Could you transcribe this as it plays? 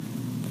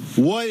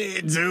What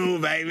it do,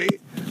 baby?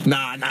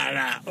 Nah.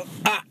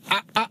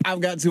 I've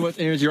got too much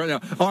energy right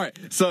now. All right,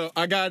 so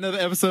I got another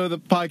episode of the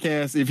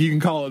podcast, if you can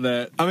call it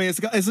that. I mean, it's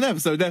an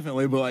episode,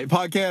 definitely, but like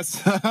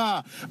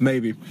podcast,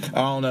 maybe.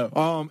 I don't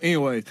know.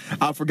 Anyways,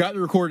 I forgot to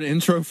record an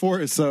intro for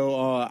it, so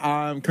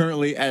I'm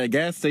currently at a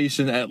gas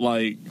station at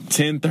like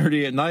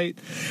 10:30 at night.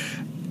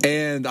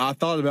 And I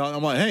thought about it.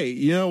 I'm like, hey,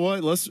 you know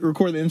what? Let's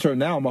record the intro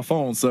now on my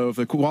phone. So if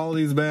the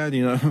quality is bad,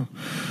 you know,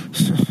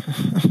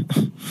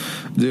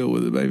 deal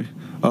with it, baby.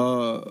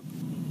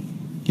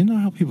 You know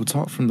how people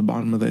talk from the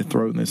bottom of their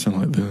throat and they sound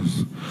like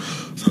this?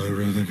 So they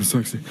really think it's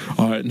sexy.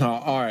 All right.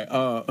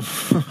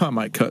 I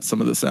might cut some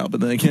of this out,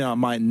 but then again, I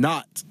might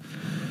not.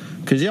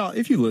 Because, y'all,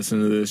 if you listen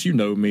to this, you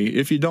know me.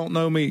 If you don't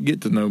know me,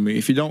 get to know me.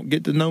 If you don't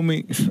get to know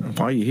me,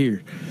 why are you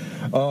here?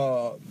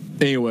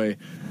 Anyway.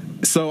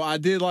 So I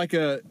did I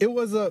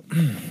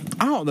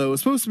don't know, it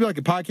was supposed to be like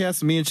a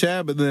podcast of me and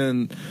Chad, but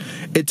then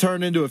it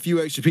turned into a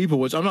few extra people,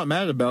 which I'm not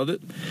mad about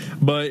it.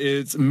 But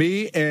it's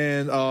me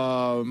and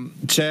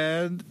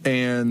Chad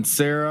and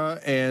Sarah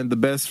and the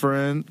best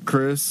friend,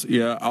 Chris.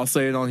 Yeah, I'll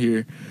say it on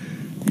here.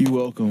 You're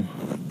welcome.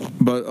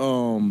 But,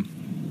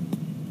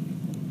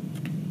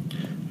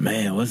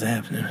 man, what's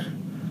happening?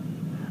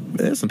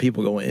 There's some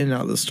people going in and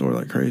out of the store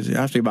like crazy.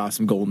 I have to buy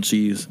some golden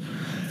cheese.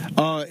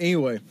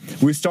 Anyway,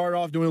 we started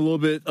off doing a little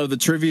bit of the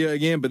trivia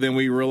again, but then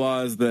we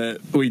realized that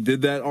we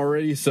did that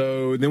already.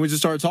 So then we just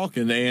started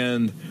talking,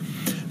 and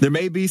there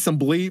may be some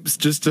bleeps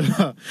just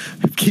to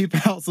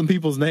keep out some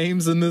people's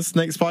names in this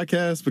next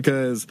podcast,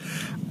 because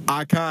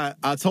I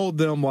told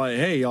them, like,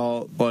 hey,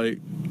 y'all, like,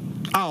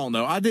 I don't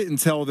know. I didn't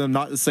tell them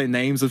not to say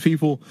names of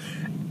people,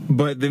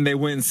 but then they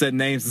went and said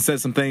names and said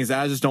some things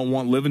that I just don't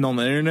want living on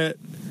the internet,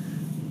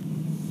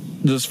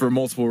 just for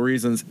multiple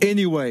reasons.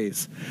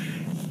 Anyways,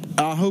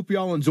 I hope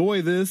y'all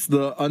enjoy this,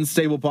 the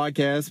Unstable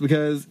Podcast,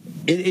 because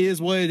it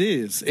is what it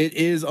is. It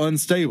is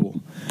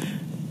unstable.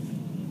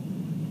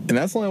 And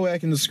that's the only way I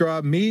can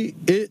describe me,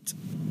 it,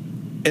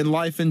 and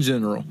life in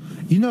general.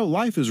 You know,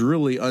 life is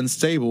really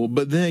unstable,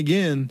 but then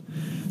again,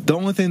 the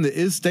only thing that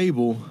is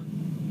stable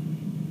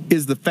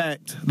is the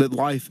fact that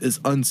life is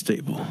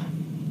unstable.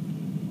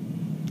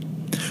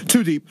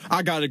 Too deep.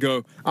 I gotta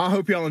go. I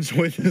hope y'all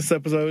enjoyed this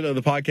episode of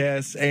the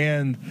podcast,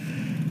 and,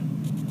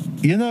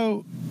 you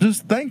know,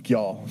 just thank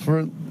y'all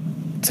for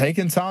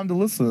taking time to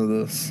listen to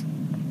this.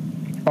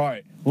 All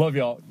right. Love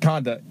y'all.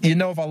 Kinda. You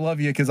know if I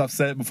love you because I've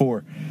said it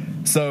before.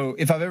 So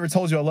if I've ever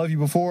told you I love you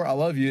before, I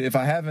love you. If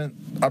I haven't,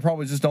 I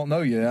probably just don't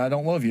know you and I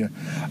don't love you.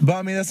 But,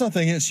 I mean, that's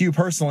nothing against you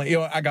personally. You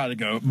know, I gotta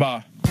go.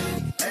 Bye.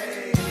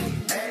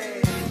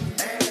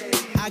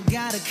 I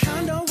got a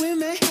condo in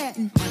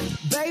Manhattan.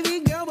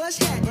 Baby girl, what's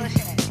happening?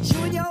 You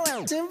and your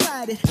ass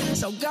invited.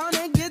 So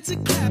gonna get to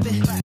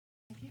clapping.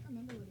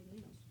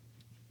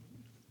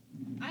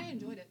 I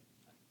enjoyed it.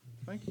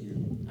 Thank you.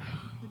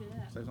 Who did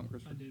that? Say something,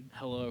 Chris. I did.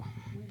 Hello.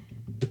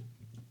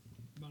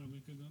 About a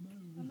week ago.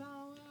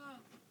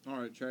 All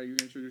right, Chad, you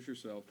introduce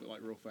yourself, but like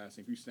real fast.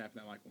 And if you snap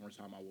that mic one more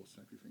time, I will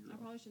snap your finger I off.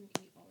 probably shouldn't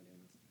eat while we're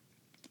doing this.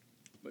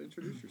 But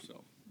introduce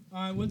yourself.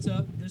 All right, what's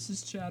up? This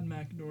is Chad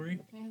McAdory.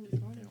 Can I have it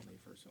started?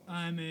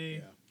 I'm a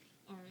Yeah.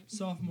 All right.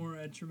 sophomore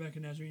at Tribeca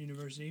Nazarene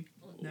University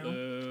now,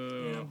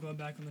 and I'm going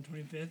back on the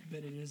 25th, but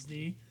it is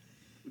the...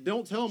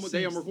 Don't tell them what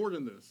day I'm Sixth.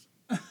 recording this.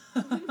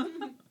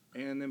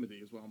 Anonymity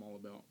is what I'm all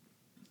about.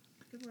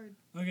 Good word.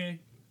 Okay,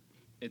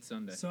 It's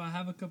Sunday. so I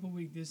have a couple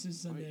weeks. This is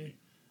Sunday.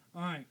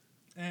 All right,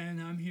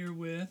 and I'm here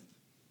with...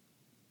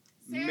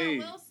 Sarah Me.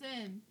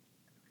 Wilson.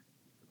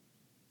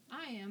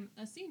 I am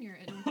a senior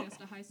at North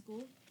Augusta High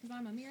School because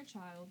I'm a mere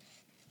child,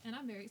 and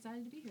I'm very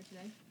excited to be here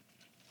today.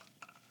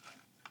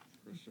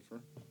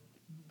 Christopher.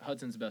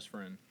 Hudson's best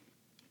friend.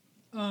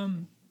 What's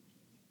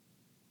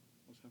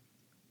happening?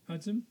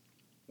 Hudson?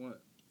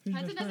 What? Who's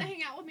Hudson best doesn't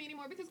friend? hang out with me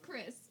anymore because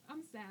Chris.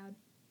 I'm sad.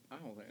 I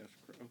don't think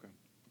that's okay.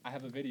 I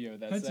have a video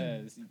that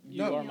Hudson. says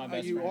you are my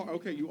best you friend. are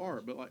okay. You are,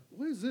 but like,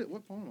 what is it?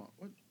 What phone am I?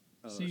 What?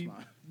 Oh, See,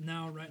 that's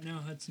mine. right now,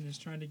 Hudson is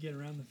trying to get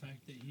around the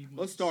fact that he wants...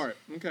 Let's start.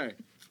 Okay,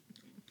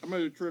 I'm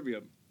gonna do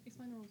trivia,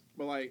 Explain the rules.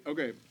 but like,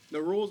 okay,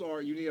 the rules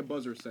are you need a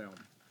buzzer sound.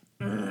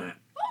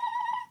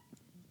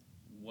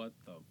 What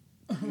the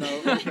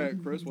No, okay,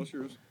 Chris, what's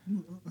yours?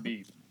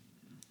 beef?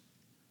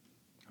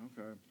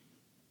 Okay,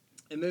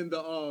 and then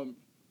the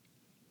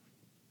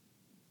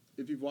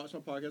if you've watched my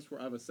podcast where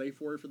I have a safe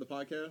word for the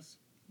podcast,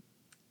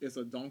 it's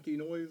a donkey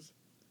noise.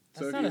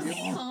 So That's if not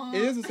you, Aw.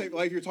 it is a safe.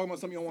 Like if you're talking about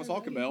something you don't want to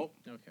talk So about.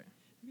 Okay.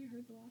 Have you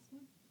heard the last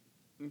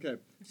one?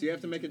 Okay, so you have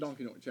to make a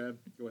donkey noise. Chad,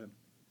 go ahead.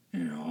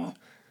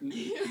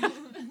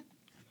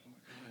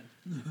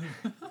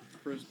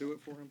 Chris, do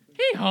it for him. Please.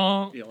 Hee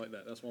haw. Yeah, like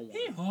that. That's what I want.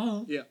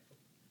 Hee-haw. Yeah,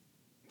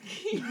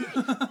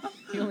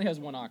 He only has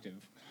one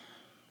octave.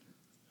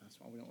 that's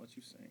why we don't let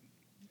you sing.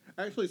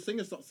 Actually, sing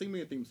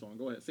me a theme song.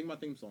 Go ahead, sing my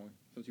theme song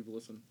since you've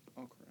listened.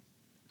 Oh crap,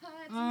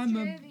 Hudson's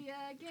Trivia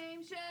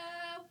Game Show.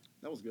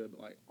 that was good, but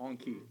like on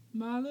key.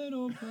 My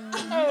little pony.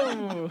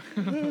 Oh.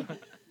 Go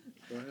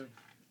ahead.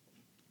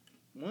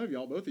 One of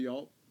y'all, both of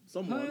y'all,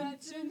 someone.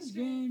 Hudson's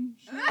Game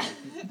Show.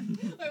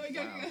 Wait,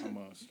 go. Wow, I'm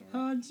gonna start.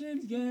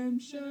 Hudson's Game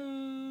Show.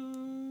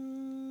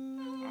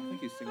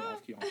 think he's singing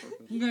off key on purpose.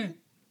 Okay.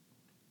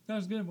 That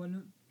was good, wasn't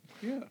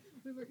it? Yeah.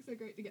 We work so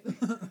great together.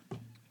 Utter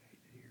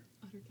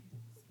chaos.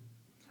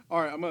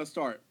 All right, I'm gonna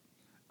start.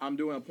 I'm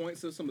doing a point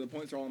system. The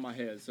points are all in my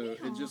head, so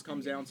Yeah. it just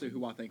comes down to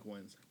who I think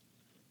wins.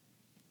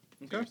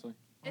 Okay. Seriously.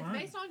 It's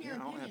Alright. based on your Yeah,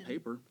 I don't opinion. have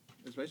paper.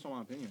 It's based on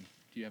my opinion.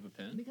 Do you have a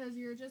pen? Because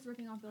you're just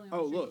ripping off Billy.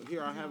 Oh, look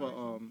here. I have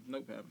a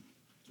notepad.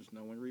 Just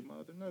no one read my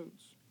other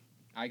notes.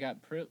 I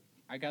got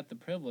the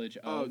privilege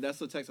of. Oh, that's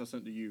the text I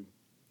sent to you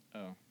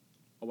Oh.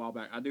 a while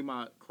back. I do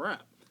my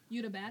crap.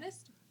 You the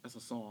baddest? That's a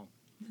song.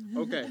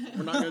 Okay,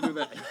 we're not gonna do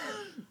that.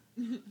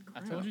 I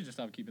told you to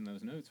stop keeping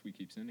those notes we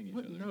keep sending each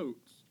What other.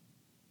 notes?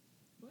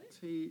 What?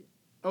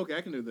 Okay,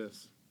 I can do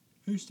this.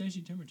 Who's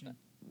Stacy Timberton?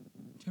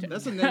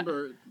 That's a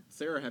number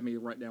Sarah had me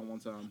write down one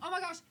time. Oh my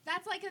gosh,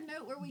 that's like a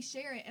note where we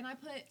share it, and I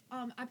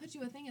put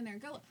you a thing in there.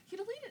 Go, you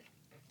deleted.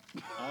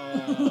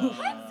 Oh.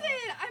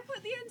 Hudson, I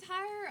put the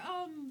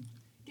entire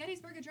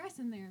Gettysburg Address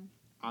in there.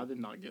 I did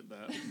not get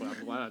that, but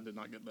I'm glad I did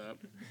not get that.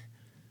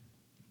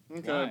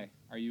 Okay. Why?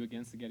 Are you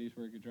against the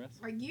Gettysburg Address?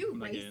 Are you I'm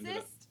not getting into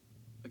that. racist?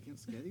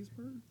 Against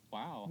Gettysburg?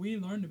 Wow. We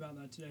learned about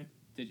that today.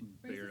 Did you?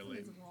 Barely.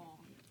 Racism is wrong.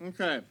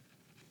 Okay.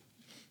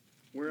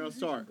 We're gonna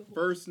start.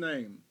 First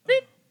name.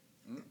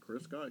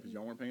 Chris got it because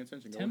y'all weren't paying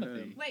attention. Go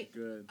Timothy. ahead. Wait.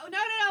 Good. Oh no,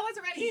 I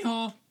wasn't ready.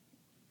 Hee-haw.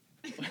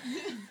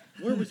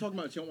 What are we talking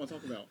about that you don't want to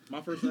talk about?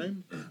 My first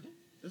name?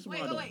 This is why I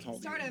don't wait. talk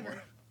Start anymore.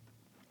 over.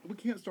 We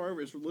can't start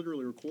over. It's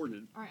literally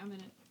recorded. All right, I'm in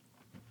it.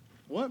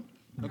 What?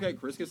 Okay,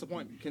 Chris gets the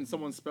point. Can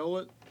someone spell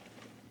it?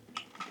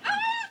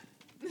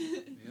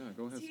 Yeah,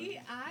 go ahead. Sam.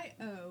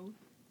 T-I-O.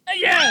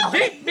 Yeah.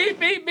 Beep beep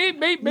beep beep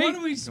beep What do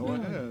beep. we Go spell?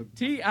 ahead.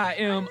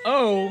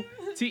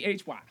 Timothy.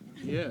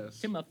 Yes.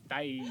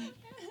 Timothy.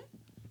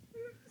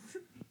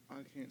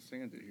 I can't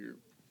stand it here.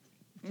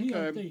 T-O-T.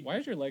 Okay. Why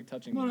is your leg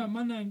touching Hold me? on,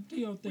 my name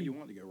T-O-T. Well, you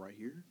want to go right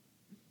here?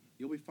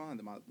 You'll be fine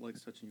that my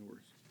leg's touching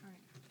yours. All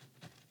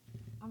right.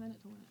 I'm in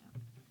it to win it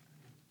out.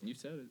 You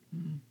said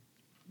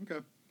it.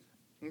 Okay.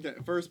 Okay,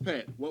 first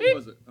pet. What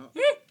was it? Oh,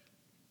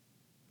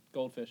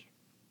 Goldfish.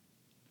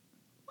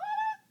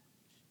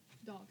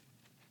 Dog.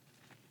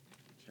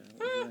 okay,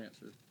 what was your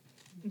answer?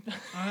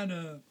 I had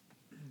a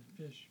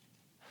fish.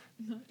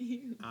 Not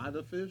you. I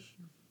the fish?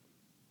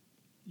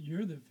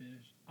 You're the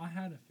fish. I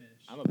had a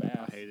fish. I'm a bass.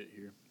 I hate it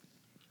here.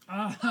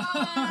 Ah.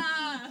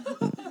 Ah!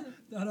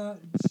 Ta-da.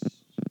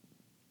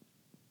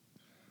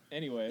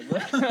 Anyway,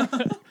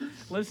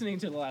 listening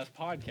to the last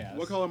podcast.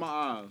 What color are my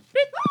eyes?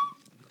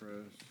 Chris.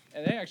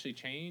 And they actually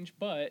change,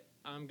 but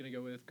I'm gonna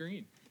go with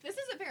green. This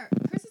isn't fair.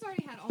 Chris has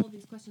already had all of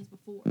these questions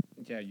before.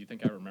 Yeah, you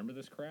think I remember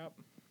this crap?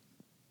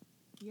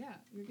 Yeah,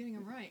 you're getting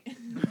them right.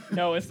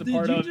 No, it's the Did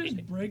part you of.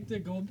 just break the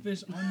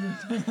goldfish on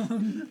your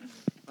tongue?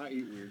 I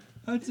eat weird.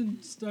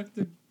 Hudson stuck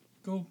the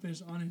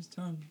goldfish on his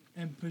tongue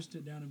and pushed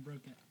it down and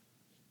broke it.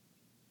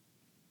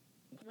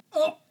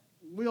 Oh!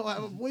 We don't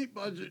have a bleep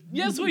budget.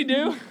 Yes, we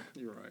do.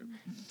 You're right.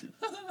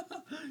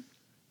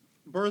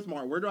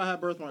 Birthmark. Where do I have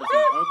birthmarks?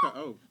 Okay.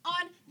 Oh.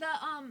 On the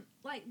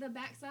like the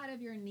backside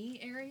of your knee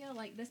area,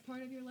 like this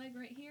part of your leg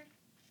right here,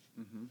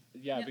 Mm-hmm.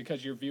 Yeah, Yep.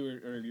 because your viewer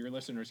or your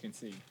listeners can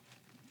see.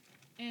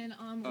 and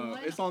Oh,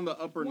 it's on the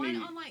upper one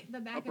knee. on like the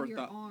back Upper of your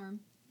thigh. arm,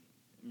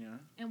 Yeah,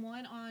 and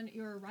one on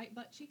your right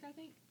butt cheek, I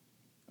think.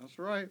 that's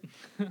right.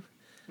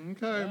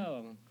 Okay.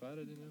 Oh, I'm glad I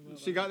didn't know about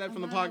She got that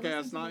from the I'm glad I podcast,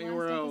 listened to not the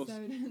anywhere last else.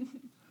 episode.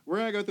 We're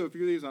gonna go through a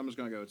few of these. I'm just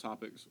gonna go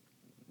topics. Do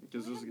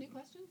Because we this have is. new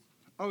questions?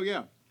 Oh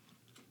yeah.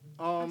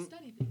 I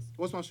studied these.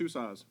 What's my shoe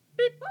size?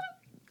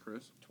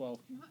 Chris. 12.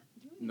 I'm not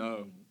doing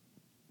No.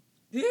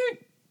 anything.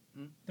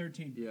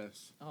 13.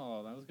 Yes.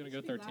 Oh, that was gonna go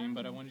Should be 13,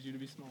 but I loud. wanted you to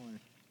be smaller.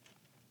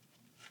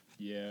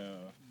 Yeah.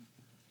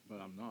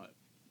 But I'm not.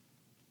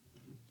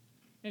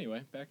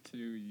 Anyway, back to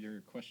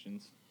your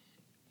questions.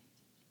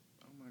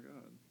 Oh my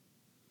god.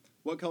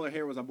 What color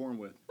hair was I born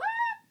with?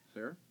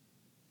 Sarah?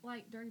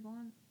 Like dirty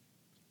blonde,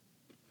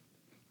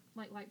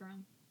 like light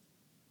brown.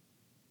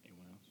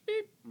 Anyone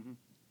else?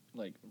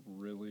 Like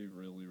really,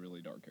 really,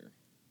 really dark hair.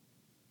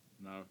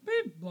 No.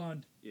 Beep,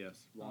 blonde. Yes.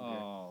 Blonde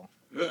Oh.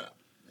 hair.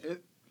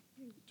 It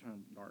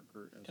turned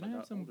darker as Can I I have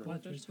got some older.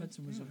 blood? Watch,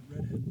 Hudson was a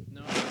redhead.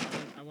 No,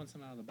 I want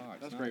some out of the box.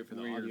 That's not great for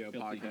the where your audio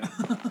filthy-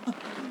 podcast.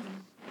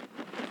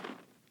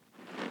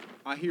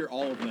 I hear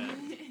all of that.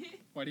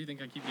 Why do you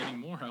think I keep getting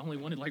more? I only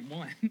wanted like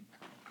one.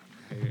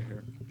 I hate it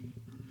here.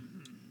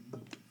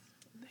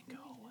 Then go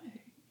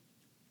away.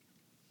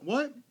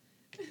 What?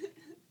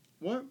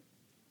 What?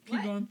 Keep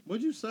What? going.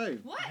 What'd you say?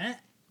 What? Eh,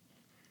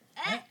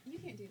 You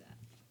can't do that.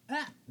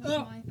 ah, That's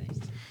oh, my face.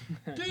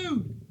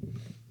 dude!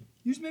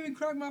 You just made me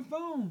crack my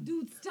phone.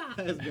 Dude, stop.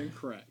 That has been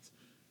cracked.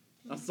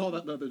 I saw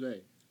that the other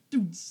day.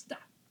 Dude, stop.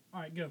 All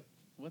right, go.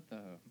 What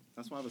the?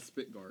 That's why I have a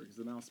spit guard, because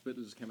the amount of spit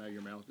that just came out of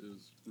your mouth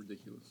is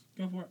ridiculous.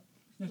 Go for it.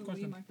 Next The Wii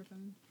question.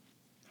 microphone.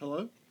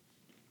 Hello?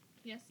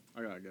 Yes.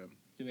 I gotta go.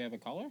 Do we have a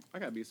caller? I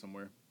gotta be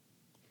somewhere.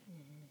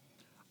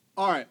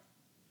 All right.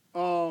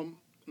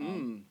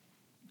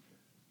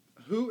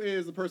 Who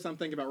is the person I'm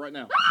thinking about right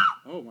now?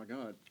 Oh my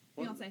God.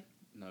 What? Beyonce.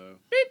 No.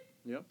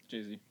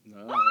 Jay-Z.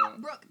 No.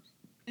 Brooke.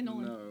 And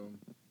Nolan. No.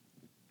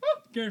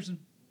 Garrison.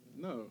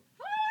 No.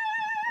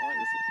 I like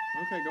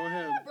this. Okay, go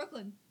ahead.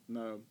 Brooklyn.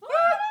 No.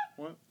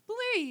 What?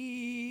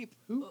 Bleep.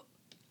 Who?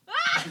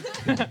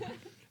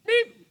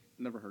 Beep.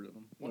 Never heard of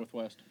him.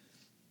 Northwest.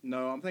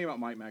 No, I'm thinking about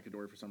Mike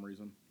McAdory for some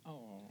reason.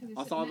 Oh.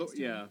 I saw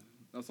the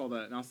I saw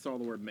that, and I saw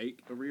the word "make"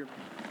 over here.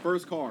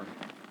 First car.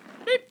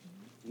 Beep.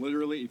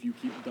 Literally, if you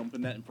keep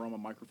dumping that in front of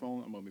a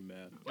microphone, I'm gonna be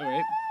mad. Oh,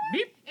 wait.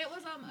 Beep. It was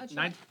a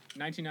truck.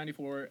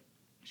 1994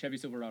 Chevy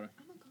Silverado.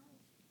 I'm a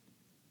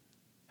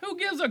girl. Who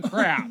gives a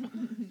crap?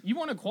 You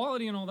want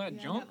equality and all that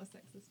Yeah, junk? that was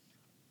sexist.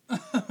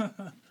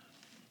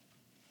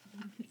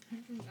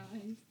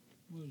 Guys.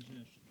 What is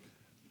this?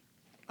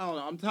 I don't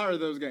know. I'm tired of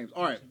those games.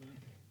 All right,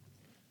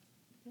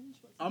 Finish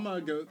what's I'm gonna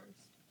on go-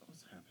 first.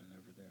 what's happening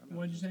over there?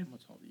 What'd you say? I'm gonna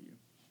talk to you.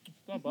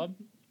 What's up, bub?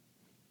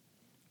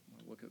 I'm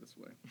gonna look at this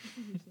way. This is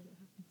usually what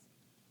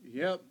happens.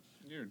 Yep.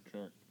 You're a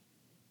jerk.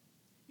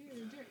 You're a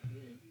jerk. You're a jerk.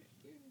 You're a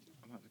jerk.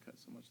 I'm gonna have to cut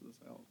so much of this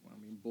out. When I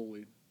mean,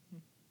 bullied.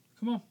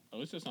 Come on. At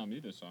least it's not me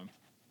this time.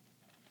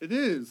 It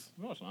is.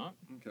 No, it's not.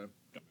 Okay.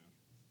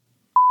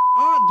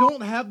 I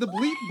don't have the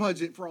bleep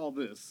budget for all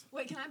this.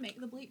 Wait, can I make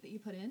the bleep that you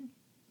put in?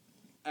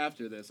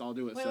 After this, I'll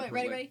do it Wait,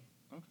 separately. ready?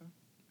 Okay.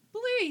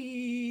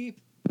 Bleep.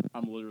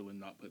 I'm literally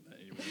not putting that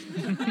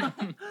anywhere.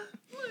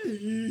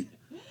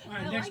 All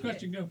right, I next like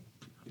question, go.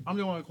 I'm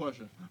doing one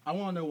question. I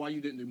want to know why you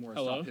didn't do more.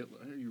 Hello? Stop Hitler.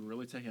 Are you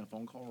really taking a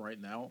phone call right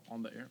now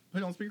on the air?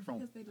 Put it on speakerphone.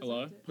 Because they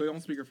Hello? deserved it. Put it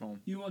on speakerphone.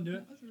 You won't do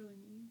it? That was really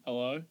mean.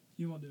 Hello?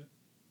 You won't do it.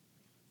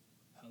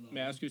 Hello.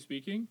 May I ask you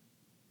speaking?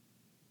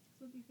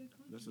 This would be good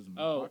content. This is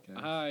my Oh,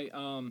 podcast.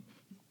 hi.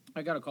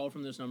 I got a call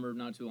from this number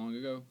not too long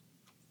ago.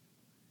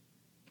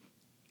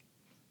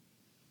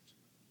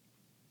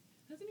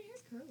 How's your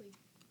hair's curly?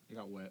 It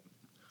got wet.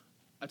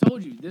 I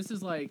told you, this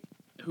is like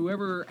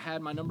whoever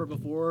had my number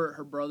before,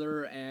 her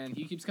brother, and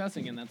he keeps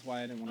cussing, and that's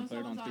why I didn't want to put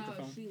it on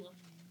speakerphone. Sheila.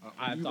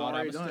 I You've thought I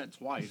already was done sti- it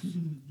twice.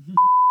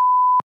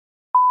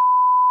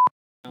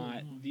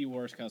 Not the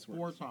worst cuss word.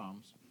 4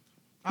 times.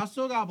 I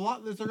still got to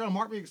block this. They're going to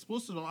mark me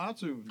explicit on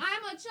iTunes.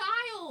 I'm a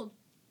child.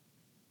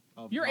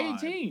 Of You're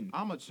God. 18.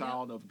 I'm a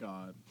child of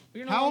God.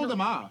 You're no How old longer-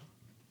 am I?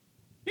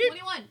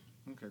 21.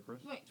 Okay, Chris.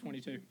 Wait.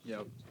 22.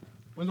 Yep.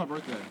 When's my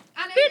birthday?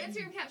 I know your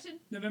Instagram caption.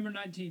 November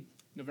 19th.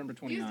 November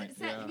You, 29th.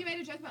 said, yeah. you made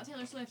a joke about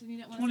Taylor Swift and you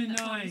didn't want to sing that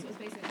song, 29. so it was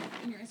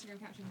basic in your Instagram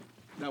caption.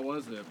 That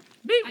was it.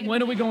 Beep.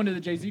 When are we going to the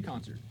Jay-Z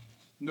concert?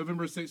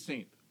 November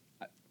 16th.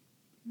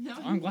 No.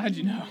 I'm glad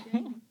you know.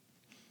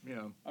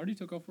 Yeah. I already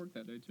took off work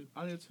that day, too.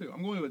 I did too.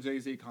 I'm going to a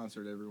Jay-Z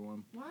concert,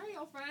 everyone. Why are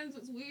y'all friends?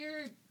 It's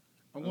weird.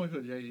 I'm going to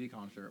a Jay-Z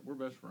concert. We're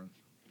best friends.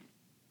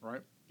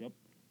 Right? Yep.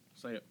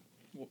 Say it.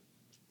 Well-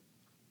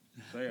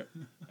 Say it.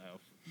 Oh.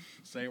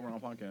 Say it. We're on a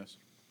podcast.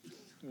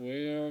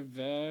 We're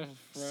best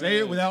friends. Say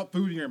it without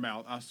food in your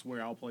mouth. I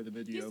swear I'll play the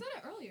You video. said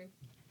it earlier.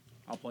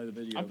 I'll play the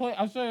video.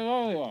 I said it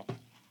earlier.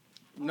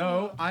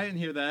 No, I didn't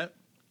hear that.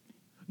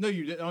 No,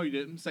 you didn't. No, you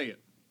didn't. Say it.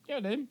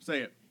 Yeah, dude. Say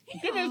it.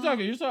 Give me a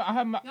second. You said I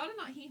have my. Y'all did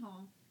not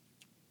hee-haw.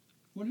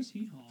 What is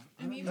hee haw?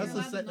 It means That's you're the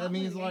allowed se- to that not play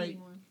means the game like-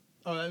 anymore.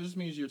 Oh, that just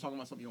means you're talking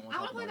about something you don't want I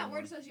to want talk to play about. that word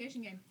anymore.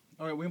 association game.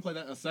 All right, we can play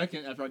that in a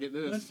second after I get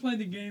this. Let's play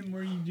the game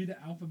where you do the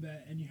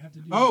alphabet and you have to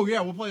do. Oh, yeah,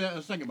 we'll play that in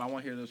a second, but I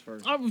want to hear this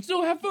first. I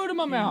still have food in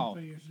my mouth.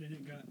 Yesterday and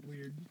it got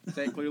weird.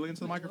 Say it clearly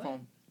into the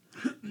microphone.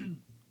 We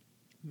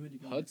went to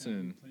go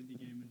Hudson. We played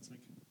the game. It's like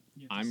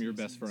you have to I'm say your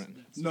best sentence friend.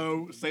 that's-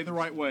 No, say the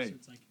right way. So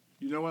it's like,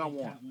 You know what I my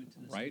want. cat went to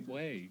the Right store.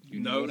 way. You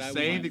No, know what I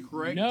say want. the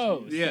correct-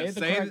 No, Yeah, say the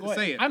say correct it- way.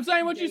 say it. I'm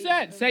saying what you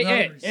said. Say No,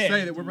 it.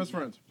 Say that we're best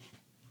friends.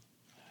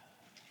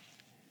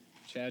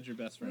 Chad's your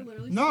best We're friend.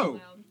 literally No. so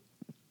loud.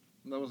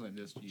 That wasn't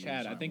just you.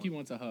 Chad, I Sorry, think he what?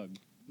 wants a hug.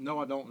 No,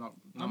 I don't. No,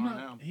 I'm right not.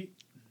 now. He,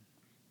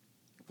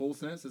 Full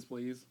sentences,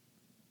 please.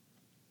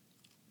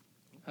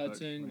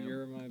 Hudson, ma'am.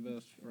 you're my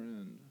best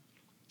friend.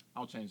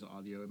 I'll change the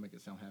audio and make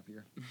it sound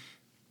happier.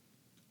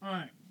 all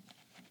right.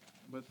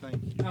 But thank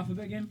you.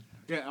 Alphabet game.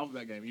 Yeah,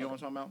 alphabet game. You know what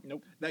I'm talking about?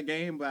 Nope. That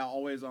game that I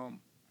always Why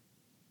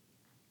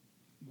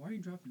are you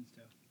dropping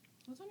stuff?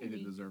 What's on it your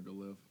didn't knee? deserve to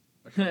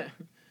live.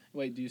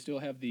 Wait, do you still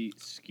have the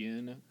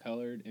skin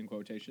colored in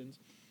quotations?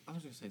 I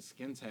was gonna say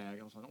skin tag.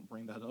 I was like, don't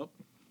bring that up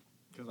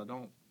because I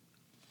don't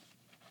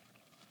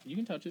You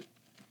can touch it.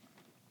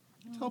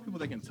 tell people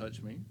they can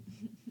touch me.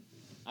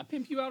 I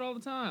pimp you out all the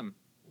time.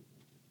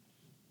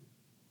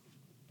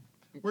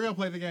 We're gonna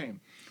play the game.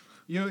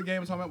 You know the game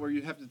I'm talking about where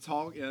you have to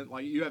talk and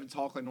like you have to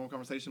talk like normal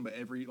conversation, but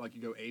every like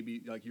you go A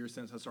B like your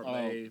sentence has to start Oh,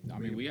 with A. I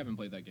mean, we haven't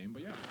played that game,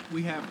 but yeah.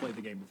 we have played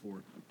the game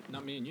before.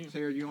 Not me and you.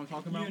 Sarah, you know what I'm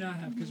talking You about? and I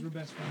have because we're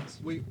best friends.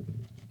 We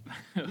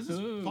this is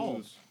Ooh.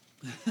 false.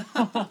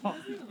 I don't even like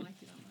you that much.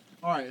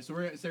 All right, so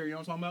we're Sarah. You know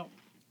what I'm talking about?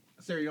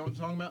 Sarah, you know what I'm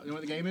talking about? You know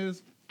what the game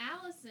is?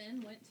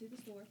 Allison went to the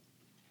store.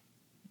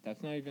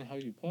 That's not even how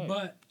you play.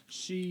 But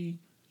she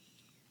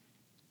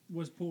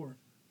was poor.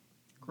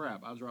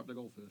 Crap! I dropped the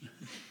goldfish.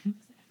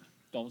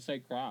 Don't say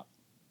crap.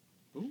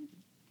 Ooh.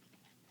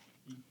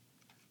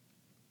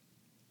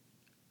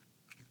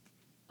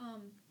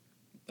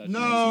 That's No.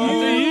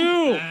 That's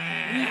you.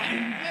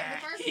 Wait,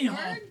 the first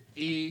Hee-haw. word?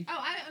 E. Oh,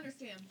 I didn't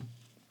understand.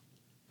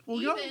 Well,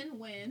 go. Even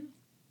when.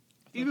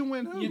 Even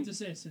when who? You have to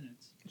say a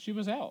sentence. She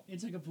was out.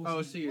 It's like a full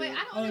Oh, sentence. see. Wait, I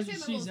don't Oh,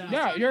 understand the she's rules. out. Who's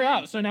Yeah, on you're your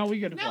out. knee? So now we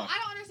get to No, play. I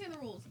don't understand the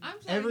rules. I'm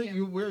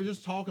again. we're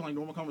just talking like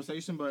normal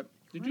conversation, but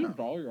Did you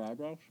draw your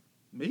eyebrows?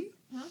 me?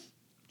 Huh?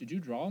 Did you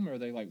draw them, or are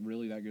they like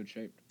really that good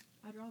shaped?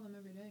 I draw them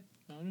every day.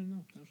 I didn't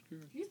know. I was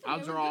curious. You said I'll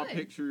they were draw good.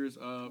 pictures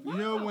of. You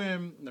know Wow.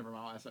 when? Never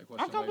mind. I'll ask that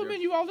question. I compliment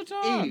later. you all the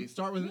time. E.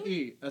 Start with an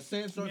E. A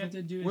sentence starts. have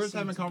to do a We're just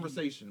having a sentence.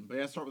 conversation, but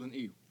yeah, start with an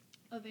E.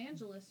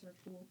 Evangelists are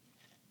cool.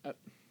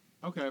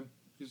 Okay.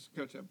 Just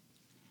catch up.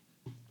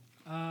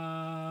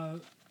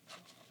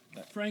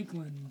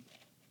 Franklin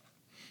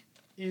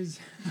is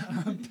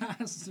a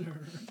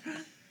pastor,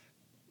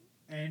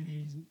 and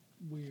he's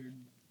weird.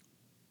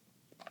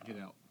 Get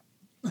out.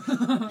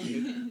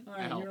 All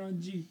right, Ow. you're on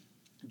G.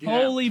 Get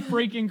out. Holy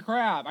freaking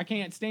crap! I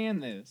can't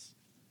stand this.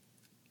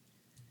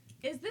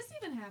 Is this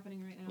even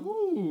happening right now?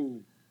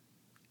 Ooh.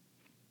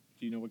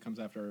 Do you know what comes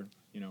after,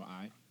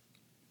 I?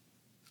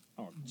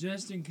 Oh,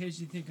 Just in case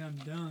you think I'm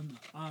dumb,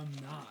 I'm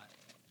not.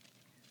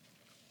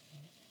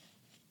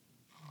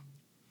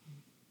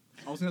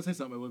 I was gonna say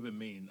something, but it would have been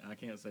mean. I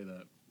can't say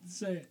that.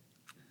 Say it.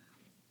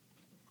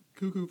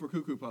 Cuckoo for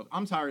Cuckoo Puff.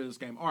 I'm tired of this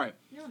game. All right.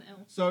 You're on L.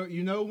 So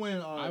you know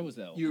when I was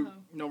L. You Oh.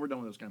 no, we're done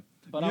with this game.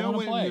 but You I know want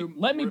to when play. you-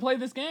 Let me play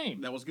this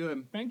game. That was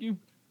good. Thank you.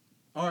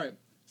 All right.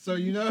 So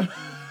you know,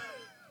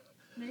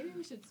 Maybe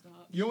we should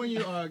stop. you know when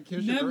you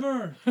kiss your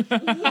girl.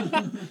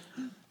 Never.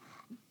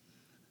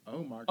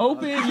 Oh my God.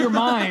 Open your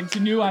mind to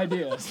new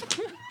ideas.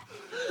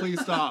 Please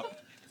stop.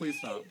 Please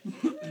stop.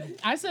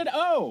 I said,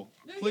 oh.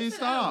 No, he Please said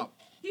stop. L.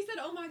 He said,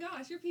 "Oh my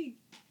gosh, you're P."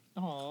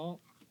 Aw.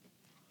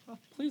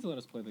 Please let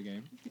us play the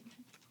game.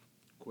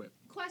 Quit.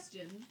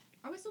 Question: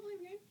 Are we still playing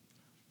the game?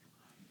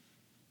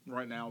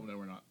 Right now, no,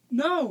 we're not.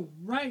 No,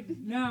 right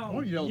now. I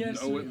want you to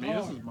yes, know we it, me.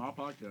 This are. is my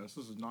podcast.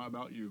 This is not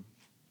about you.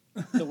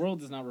 The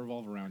world does not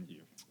revolve around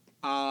you.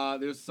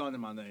 There's sun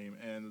in my name,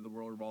 and the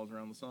world revolves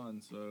around the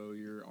sun. So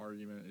your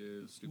argument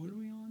is stupid. What are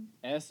we on?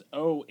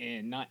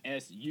 S-O-N, not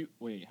S-U.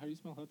 Wait, how do you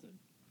spell Hudson?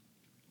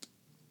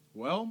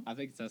 Well, I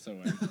think it's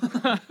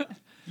S-O-N.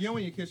 you know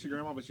when you kiss your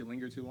grandma, but you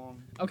linger too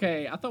long.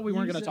 Okay, I thought we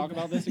weren't You going to said talk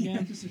about that. this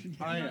again. Yes, we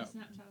I I'm am. on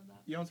Snapchat of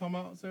that. You know what I'm talking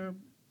about, Sarah?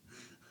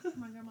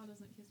 My grandma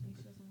doesn't kiss me.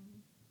 She doesn't want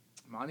me.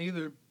 Mine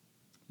either.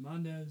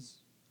 Mondo's.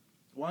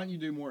 Why don't you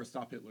do more to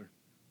stop Hitler?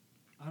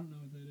 I don't know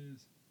what that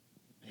is.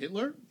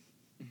 Hitler?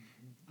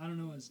 I don't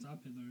know what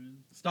Stop Hitler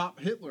is. Stop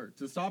Hitler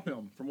to stop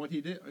him from what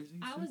he did. Is he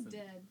I was stupid?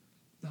 dead.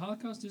 The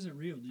Holocaust isn't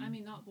real, dude. I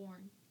mean, not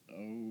born.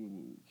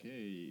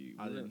 Okay.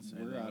 I didn't say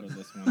We're that. out of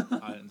this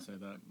one. I didn't say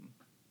that.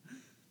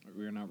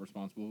 We're not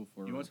responsible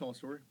for... You want to tell a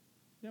story?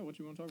 Yeah, what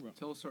you want to talk about?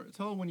 Tell a story.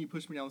 Tell when you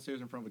pushed me down the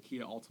stairs in front of a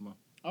Kia Altima.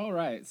 All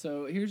right,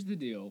 so here's the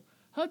deal.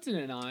 Hudson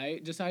and I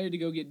decided to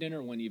go get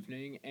dinner one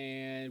evening,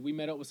 and we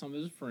met up with some of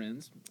his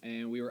friends,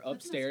 and we were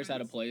Hudson's upstairs at a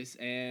friends? place,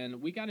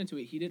 and we got into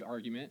a heated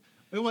argument.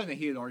 It wasn't a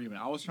heated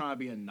argument. I was trying to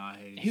be a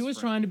nice. He was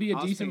friend. trying to be a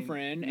I was decent being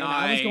friend, and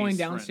I was going nice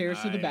downstairs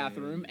friend. to the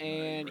bathroom, Nice,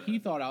 and right. he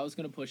thought I was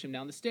going to push him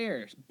down the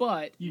stairs.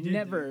 But You did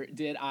never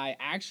did I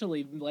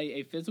actually lay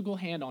a physical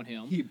hand on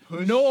him. He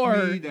pushed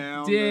Nor me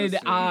down did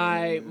the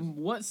I stairs.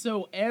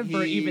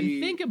 whatsoever He- even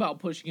think about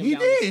pushing him He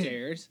down did. the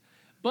stairs.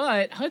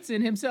 But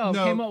Hudson himself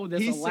No, came up with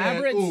this he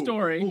elaborate said, ooh,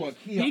 story. ooh, a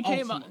Kia He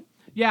came Altima. up.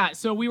 Yeah,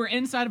 so we were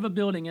inside of a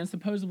building, and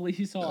supposedly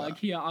he saw a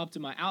Kia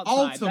Optima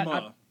outside.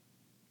 Altima.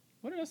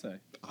 What did I say?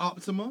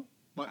 Optima.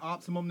 Like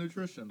Optimum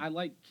Nutrition. I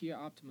like Kia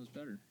Optimas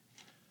better.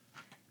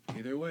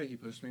 Either way, he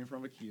pushed me in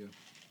front of a Kia.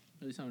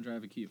 At least I don't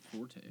drive a Kia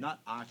Forte.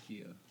 Not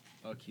IKEA.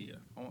 A Kia.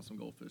 I want some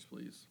goldfish,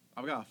 please.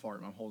 I've got a fart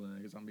and I'm holding it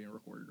because I'm being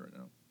recorded right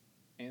now.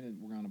 And then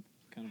we're gonna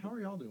kind of. How are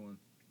y'all doing?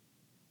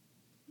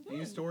 Any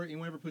Good. story?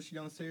 Anyone ever pushed you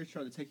down the stairs,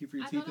 tried to take you for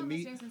your I teeth fell and down the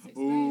meat? stairs in sixth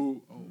grade.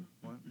 Ooh. Oh,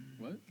 what?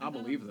 What? I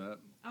believe that.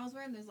 I was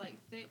wearing those like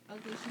thick,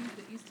 ugly shoes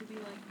that used to be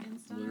like in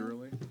style.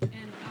 Literally.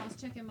 And I was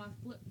checking my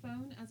flip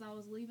phone as I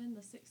was leaving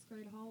the sixth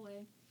grade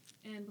hallway.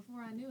 And before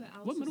I knew it, I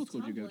was What just middle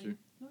school did you go tumbling.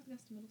 to? North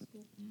Augusta Middle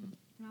School. Mm.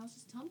 And I was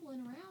just tumbling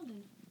around,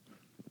 and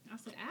I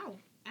said, "Ow,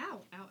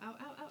 ow, ow, ow,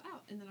 ow, ow, ow!"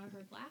 And then I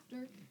heard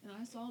laughter, and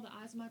I saw the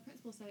eyes of my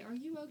principal say, "Are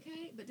you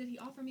okay?" But did he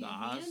offer me The a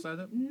eyes hand? said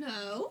it?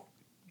 No.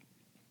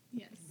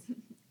 Yes.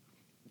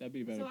 That'd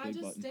be a better So I play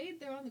just button. stayed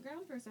there on the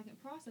ground for a second,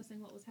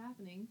 processing what was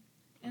happening,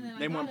 and then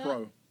Name I one got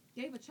pro. up,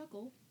 gave a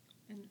chuckle,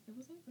 and it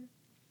was over.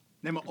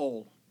 Name an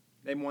Ole.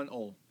 Name one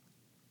Ole.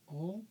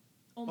 Oh,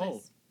 Ole Oh.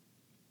 Miss.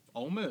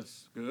 Ole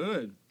Miss.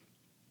 Good.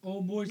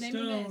 old boy Name a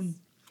Stone. miss.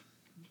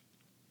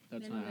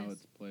 That's Name not a how miss.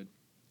 it's played.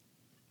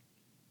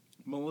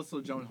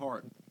 Melissa Joan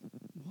Hart.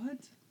 What?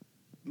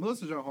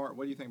 Melissa Joan Hart,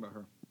 what do you think about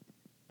her?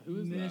 Who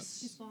is She's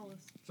Miss.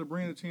 flawless.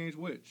 Sabrina the Teenage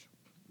Witch.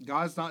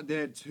 God's Not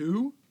Dead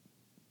 2?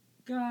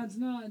 God's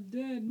not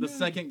dead. The no.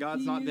 second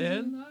God's He Not is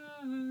Dead? alive.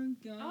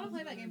 I wanna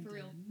play that game for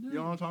real. You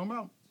know what I'm talking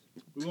about?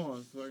 Hold on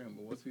a second,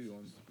 but what's he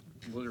doing?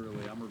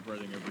 Literally, I'm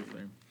regretting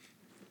everything.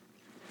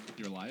 that?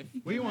 Your life?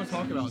 What do you want to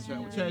talk about,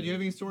 Chad? Chad, do you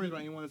have any stories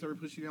about anyone that's ever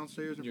pushed you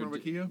downstairs in Your, front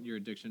of a Kia? your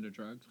addiction to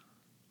drugs?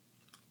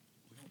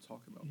 We don't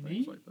talk about Me?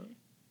 things like that.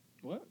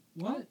 What?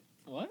 What?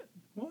 What?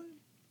 What?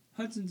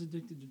 Hudson's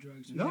addicted to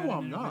drugs. We No, had an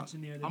I'm not.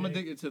 intervention the other I'm day.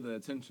 addicted to the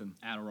attention.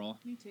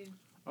 Adderall. Me too.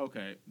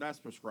 Okay, that's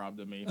prescribed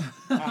to me.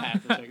 I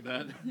have to take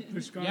that.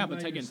 Prescribed Yeah, by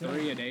but taking yourself.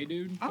 3 a day,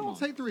 dude. I Come don't on.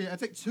 take 3. I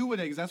take 2 a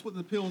day because that's what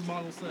the pills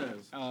bottle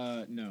says.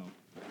 No.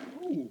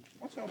 Ooh,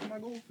 watch out for my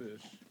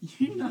goldfish.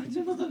 You knocked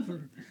him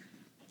over.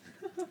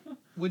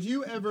 Would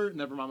you ever?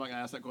 Never mind. I'm not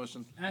gonna ask that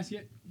question. Ask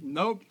it.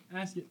 Nope.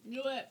 Ask it.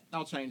 Do it.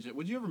 I'll change it.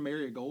 Would you ever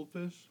marry a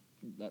goldfish?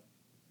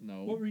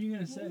 No. What were you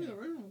gonna What say? was the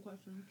original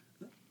question?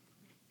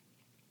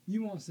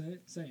 You won't say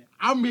it. Say it.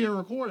 I'm being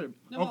recorded.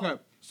 No. Okay,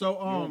 so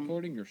You're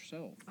recording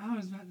yourself. I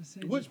was about to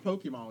say. which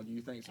Pokemon do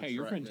you think? Hey,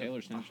 your friend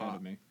Taylor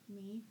Snapchatted me.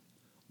 Me.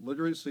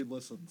 Literally, she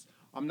listens.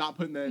 I'm not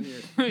putting that in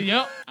here.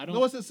 Yep. I don't. No,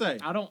 what's it say?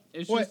 I don't.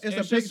 It's What? just.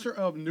 It's a picture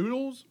of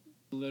noodles.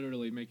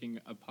 Literally making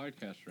a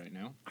podcast right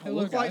now. I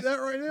look like that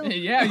right now.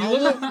 Yeah, you I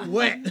look-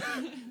 wet.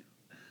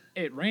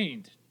 It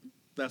rained.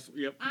 That's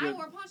yep. I good.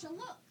 wore poncho.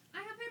 Look, I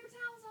have paper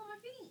towels on my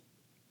feet.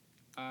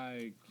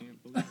 I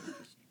can't believe it.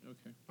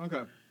 Okay.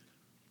 Okay.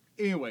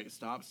 Anyway,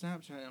 stop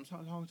Snapchatting. I'm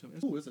talking to him.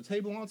 Ooh, it's a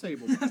table on a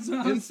table. That's what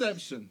I'm-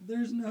 Inception.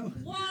 There's no.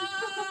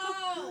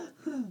 Whoa!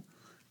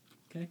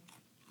 Okay.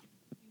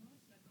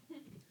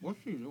 What's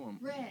she doing?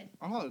 Red.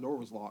 I thought the door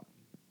was locked.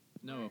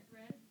 No.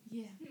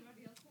 Yeah.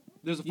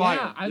 There's a fire.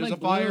 Yeah, I There's like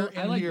a fire blue. in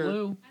I like here.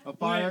 blue. A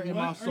fire Wait, in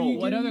what my are soul. you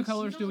What getting other us-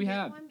 colors do we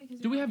have?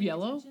 Do we have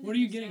yellow? What are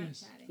you getting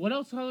us? What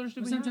else colors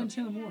do we What's have? on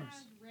Chandler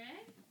Morris?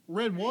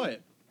 Red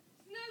what?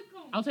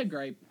 I'll take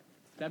grape.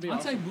 That'd be I'll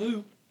awesome. take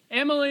blue.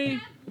 Emily.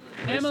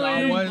 I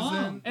Emily.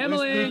 wasn't.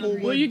 Emily, Wish people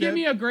will you would give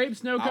me ded- a grape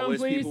snow I cone, wish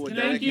please? people would Can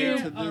I Thank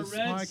dedicate you. to A this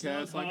red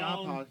podcast like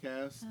our snow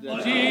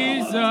podcast.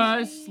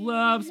 Jesus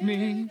loves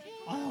me.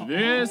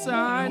 This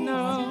I know.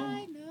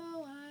 I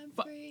know I'm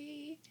Fu-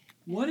 free.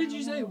 What did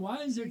you say? Why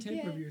is there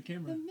tape over your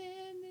camera?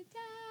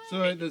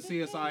 So the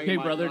CSI. Big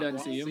might Brother not- doesn't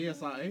see him.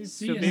 CSI.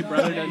 So Big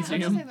Brother doesn't see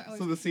him.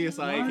 So the CSI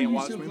Why are can't you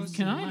watch so me. close to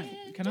Can the I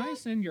mic? can I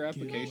send your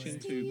application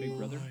to Big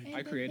Brother?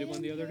 I created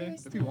one the other day.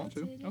 If you want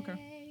to. Okay.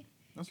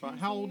 That's fine.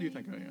 How old do you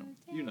think I am?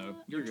 You know.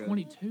 You're good.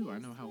 22. I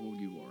know how old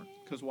you are.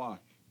 Because why?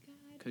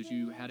 Because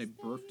you had a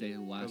birthday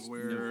last 'Cause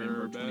we're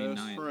November best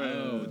 29th. Oh,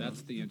 friends.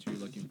 that's the answer you're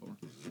looking for.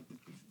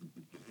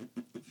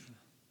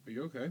 Are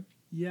you okay?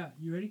 Yeah,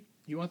 you ready?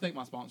 You want to thank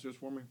my sponsors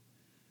for me?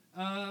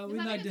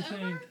 We'd like to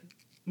thank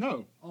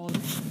No. all.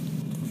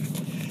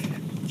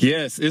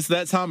 Yes, it's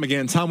that time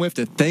again. Time we have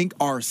to thank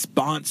our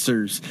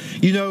sponsors.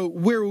 You know,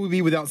 where would we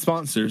be without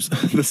sponsors?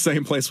 The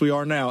same place we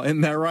are now.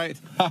 Isn't that right?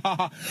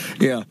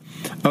 Yeah.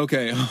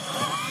 Okay.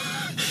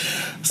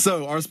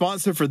 So, our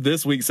sponsor for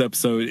this week's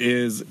episode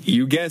is,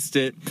 you guessed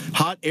it,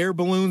 hot air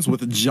balloons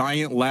with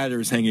giant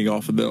ladders hanging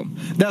off of them.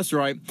 That's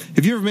right.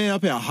 If you've ever been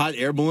up in a hot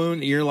air balloon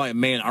and you're like,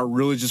 man, I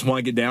really just want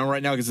to get down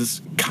right now because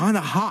it's kind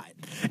of hot.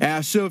 And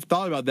I should have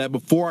thought about that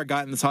before I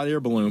got in this hot air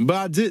balloon, but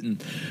I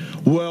didn't.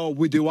 Well,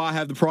 I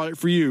have the product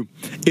for you.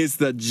 It's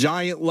the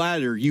giant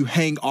ladder you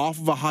hang off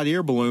of a hot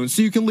air balloon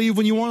so you can leave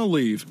when you want to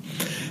leave.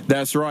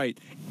 That's right.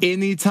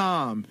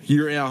 Anytime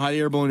you're in a hot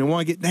air balloon and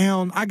want to get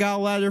down, I got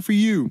a ladder for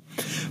you.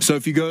 So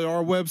if you go to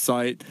our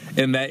website,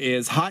 and that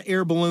is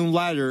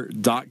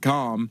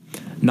hotairballoonladder.com,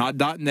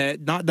 not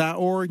 .net, not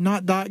 .org,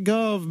 not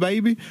 .gov,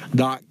 baby,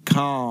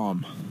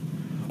 .com.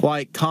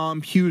 Like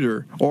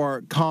computer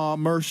or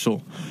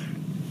commercial.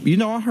 You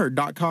know, I heard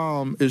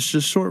 .com is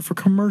just short for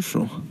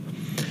commercial.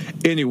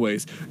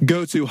 Anyways,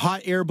 go to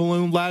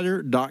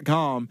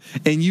hotairballoonladder.com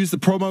and use the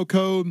promo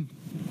code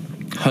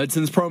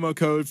Hudson's promo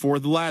code for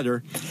the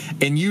ladder,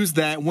 and use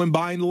that when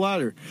buying the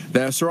ladder.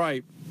 That's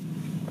right.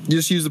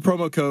 Just use the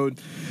promo code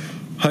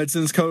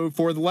Hudson's code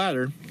for the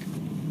ladder,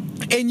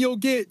 and you'll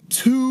get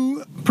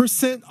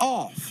 2%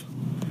 off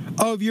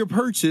of your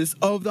purchase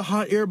of the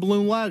hot air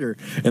balloon ladder.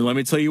 And let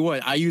me tell you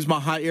what, I use my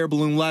hot air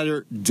balloon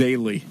ladder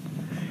daily,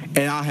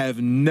 and I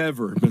have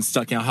never been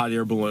stuck in a hot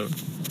air balloon.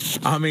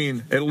 I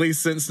mean, at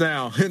least since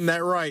now. Isn't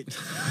that right?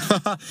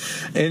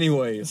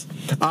 Anyways,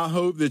 I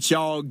hope that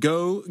y'all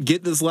go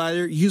get this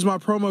ladder. Use my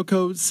promo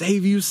code.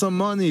 Save you some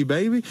money,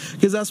 baby.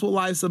 Because that's what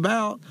life's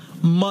about.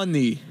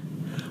 Money.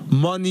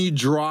 Money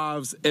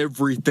drives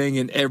everything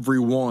and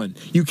everyone.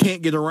 You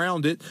can't get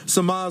around it,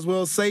 so might as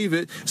well save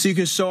it so you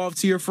can show off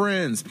to your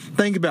friends.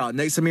 Think about it.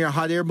 Next time you're in a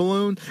hot air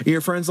balloon, and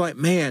your friend's like,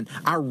 man,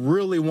 I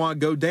really want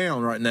to go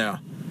down right now.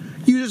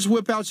 You just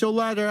whip out your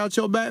ladder out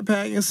your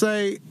backpack and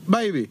say,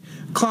 baby,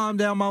 climb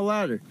down my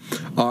ladder.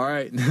 All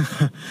right.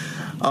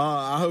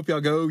 I hope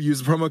y'all go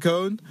use the promo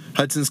code,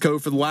 Hudson's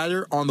code for the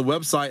ladder, on the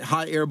website,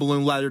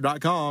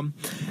 hotairballoonladder.com,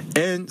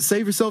 and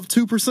save yourself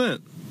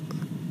 2%.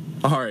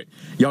 All right.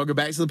 Y'all go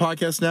back to the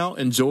podcast now.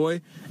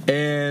 Enjoy.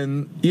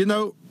 And,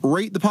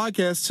 rate the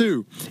podcast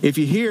too. If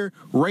you're here,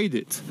 rate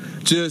it.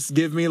 Just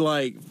give me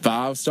like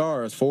 5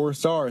 stars, 4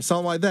 stars,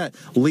 something like that.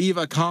 Leave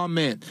a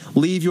comment.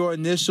 Leave your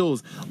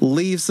initials.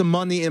 Leave some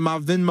money in my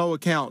Venmo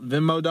account.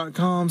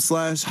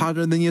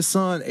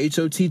 Venmo.com/hotterthanyourson.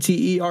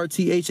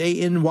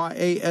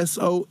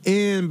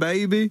 HOTTERTHANYASON,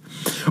 baby.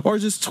 Or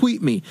just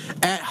tweet me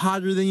at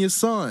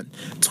hotterthanyourson.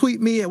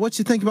 Tweet me at what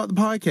you think about the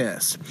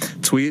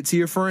podcast. Tweet it to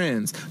your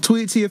friends.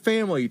 Tweet it to your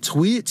family.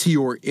 Tweet it to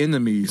your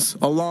enemies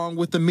along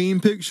with the meme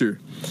picture.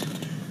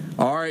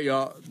 All right,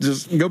 y'all.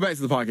 Just go back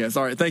to the podcast.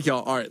 All right. Thank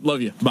y'all. All right.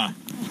 Love you. Bye.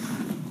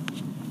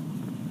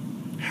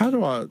 How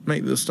do I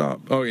make this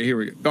stop? Okay, here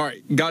we go. All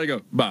right, gotta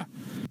go. Bye.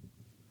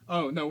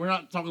 Oh no, we're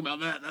not talking about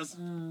that. That's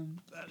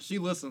she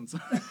listens.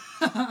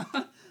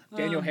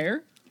 Daniel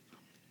Hare?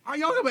 Are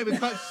y'all gonna make me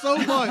cut so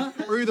much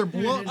or either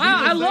blow?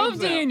 I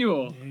love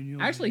Daniel. Daniel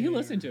Actually, he Hare.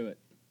 listened to it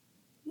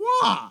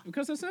Why?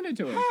 because I sent it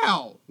to him.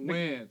 How?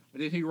 When?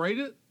 Did he rate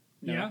it?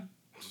 No. Yeah.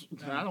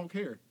 I don't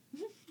care.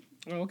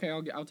 Oh, okay,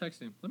 I'll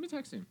text him. Let me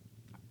text him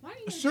Why do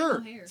you know Sure.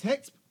 Daniel Hare?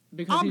 Text.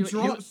 because I'm he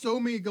dropped so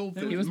many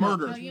goldfish. he was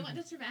Murdered. Oh, you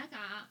went to Tribeca.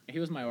 he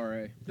was my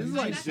RA. This is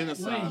like Wait,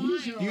 genocide.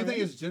 he's Do you think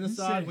it's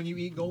genocide said- when you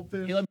eat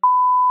goldfish? He let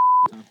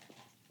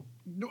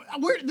No,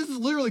 this is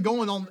literally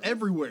going on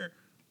everywhere.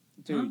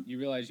 Dude, you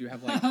realize you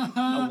have like 11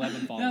 That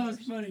followers.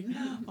 was funny.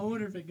 I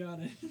wonder if it got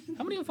it.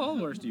 How many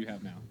followers do you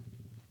have now?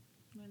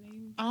 My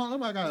name. I don't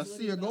know. I gotta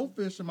see a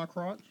goldfish in my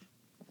crotch.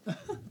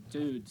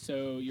 Dude,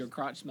 so your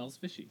crotch smells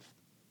fishy.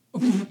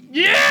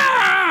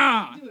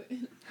 Yeah. Do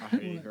it. I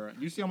hate her.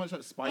 You see how much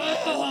that spice? Not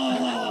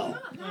Oh.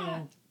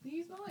 that.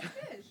 You smell like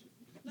fish.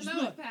 The You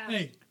moment's smell- passed.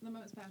 hey. The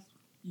moment's passed.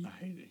 I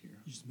hate it here.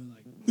 You smell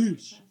like The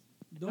moment's fish. passed.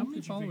 Don't How many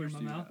put your finger followers in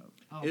do my you mouth. have?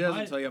 I'll It doesn't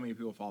bite tell you how many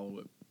people follow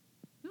it.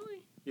 Really?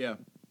 Yeah.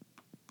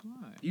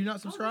 Why? You not Oh,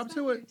 subscribe that's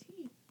to not it? your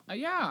teeth.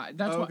 Yeah,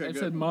 that's Oh, why okay, it good.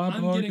 said my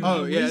I'm getting podcast.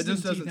 Oh, my yeah, it wisdom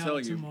just doesn't teeth tell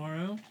out you.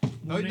 tomorrow.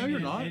 Oh, no, you're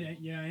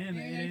not. Yeah, I am.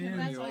 You're At gonna 8 come a.m.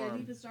 that's You all your are.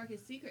 deepest,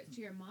 darkest secrets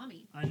to your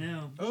mommy. I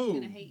know. She's Oh.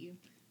 gonna hate you.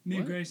 Me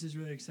and What? Grace is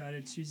really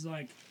excited. She's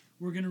like,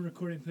 we're going to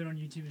record it and put it on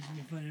YouTube. It's going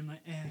to be fun. And I'm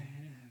like, okay.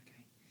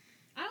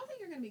 I don't think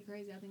you're gonna be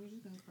crazy. I think you're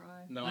just gonna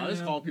cry. No, I I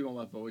just know. call people and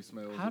left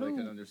voicemails How so they do-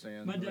 can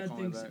understand. My They dad call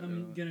me thinks back, I'm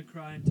yeah. going to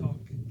cry and talk.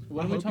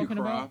 What I are we hope you talking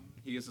cry. about?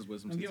 He gets his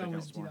wisdom I'm teeth getting my taken out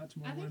wisdom teeth tomorrow. out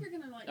tomorrow I think morning.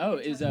 you're gonna like. Oh,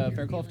 catch is up with your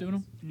Faircloth doing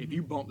them? feelings. If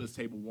you bump this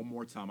table one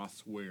more time, I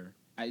swear.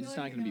 It's feel not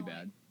like going to you're be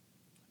gonna, bad.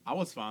 I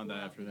was fine that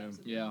Well, afternoon.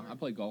 that's- Yeah, I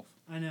played golf.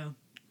 I know.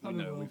 I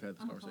Probably know will. we've had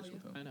this I'm gonna conversation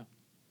call with I him.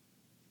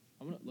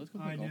 know. Let's go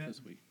I play golf know.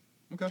 this week.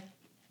 Okay.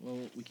 Well,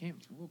 we can't.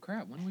 Well,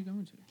 crap. When are we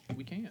going to?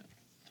 We can't.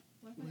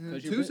 What?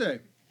 Because you're Tuesday.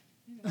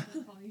 Maybe I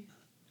should call you.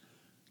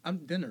 I'm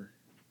dinner.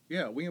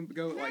 Yeah, we can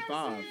go at like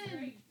 5.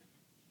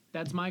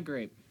 That's my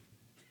grape.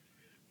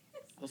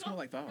 Let's go at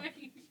like 5.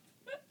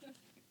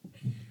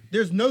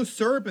 There's no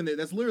syrup in it.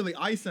 That's literally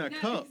ice in a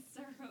cup. There's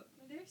syrup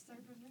in it.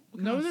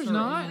 What No, kind of there's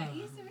syrup? not.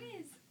 Yes, there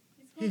is. It's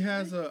He called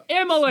has syrup. a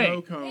Emily!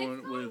 snow cone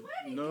It's not with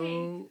wedding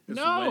no. It's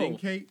No. wedding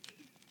cake.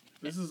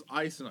 This is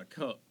ice in a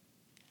cup.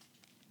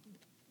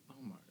 Oh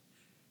my!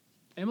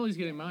 Emily's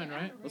getting mine,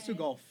 right? Let's do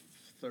golf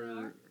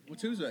Thursday,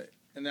 Tuesday,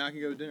 and then I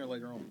can go to dinner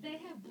later on. They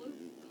have blue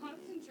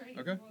concentrate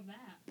Okay. for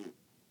that.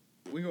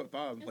 We can go at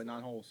 5 and play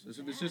 9 holes.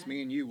 If it's just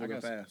me and you, we'll go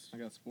fast. I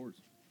got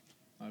sports.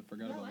 I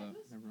forgot You about don't that. like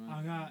this? Never I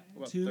mind. got What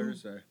about 2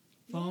 Thursday?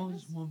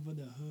 phones, one for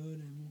the hood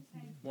and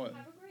one for What?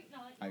 Have a great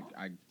night.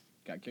 I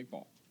got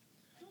kickball.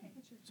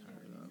 Tired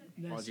of that.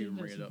 the... That Why'd you seems like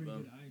bring it some up, pretty though?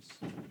 good ice.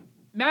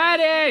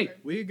 Maddie!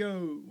 We could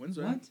go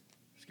Wednesday. What?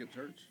 Skip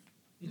church.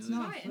 It's Yeah.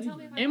 not Right, and tell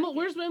me flavored. if I Emily,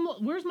 like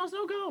it. where's my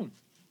snow cone?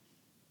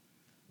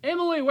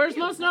 Emily, where's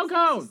my snow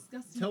cone?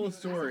 Tell a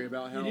story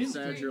about how It is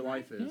sad pretty your good.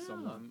 life is. Yeah.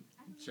 Someone,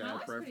 My Chad,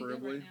 life's pretty good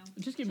preferably. right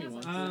now. Just give me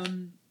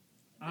one.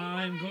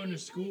 I'm going to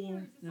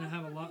school and I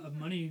have a lot of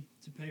money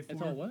to pay for.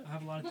 It's all what? I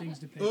have a lot of things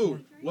to pay Oh,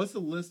 for. what's the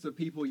list of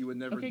people you would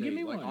never Okay, date? give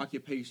me Like one.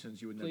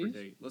 occupations you would never Please.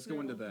 date. Let's go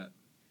into that.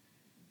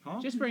 Huh?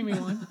 Just bring me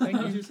one. Thank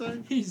What did you. you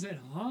say? He said,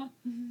 huh?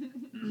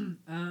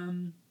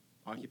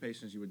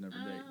 Occupations you would never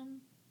date.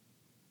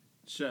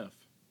 Chef.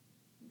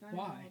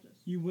 Why?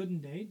 You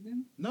wouldn't date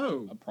them?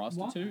 No. A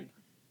prostitute?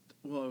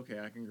 Well, okay,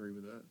 I can agree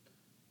with that.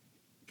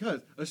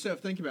 Because a chef,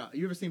 think about it.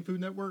 You ever seen Food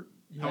Network?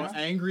 How Yeah.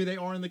 angry they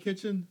are in the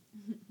kitchen?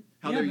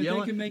 How Yeah, they're but they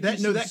yelling. can make that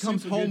you no, some that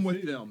comes super good home with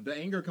food. them. The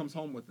anger comes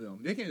home with them.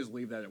 They can't just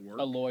leave that at work.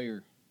 A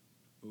lawyer.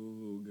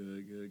 Ooh,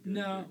 good.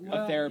 No, good,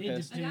 well,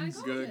 therapist. It depends.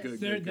 A good, good,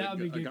 There- good, that would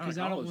be good. good, A 'cause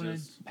I don't wanna-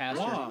 gynecologist.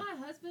 Pastor. I Why? want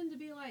my husband to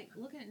be like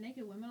looking at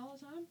naked women all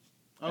the time.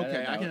 Okay,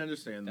 That- I can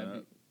understand that.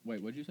 That'd be-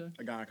 Wait, what'd you say?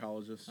 A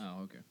gynecologist.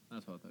 Oh, okay.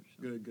 That's what I thought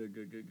you said.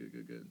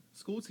 Good.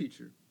 School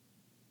teacher.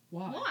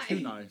 Why? Why?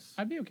 Too nice.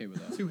 I'd be okay with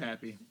that. Too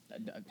happy.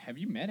 Have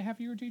you met half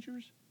of your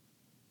teachers?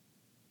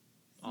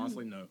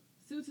 Honestly, no.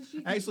 Suits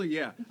she Actually,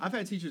 yeah. I've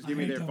had teachers give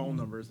I me hate their that phone one.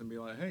 numbers and be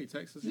like, "Hey,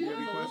 text us if you have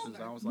any questions."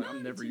 I was like,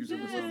 "I'm never using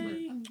this number."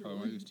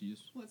 Oh, I used to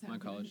use What's my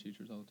happening? college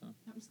teachers all the time.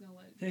 I'm just gonna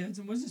let it. Hey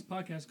Hudson, what's this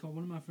podcast called?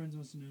 One of my friends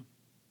wants to know.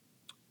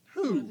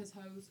 One of Who? his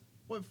hoes.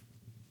 What?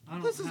 I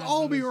don't This is have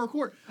all being those.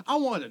 recorded. I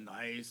want a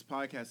nice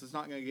podcast. It's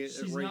not gonna get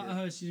She's rated. not a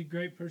host. She's a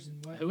great person.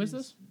 What Who is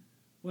this?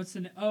 What's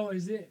the? Oh,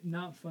 is it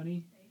not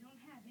funny? They don't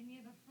have any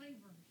of the flavors.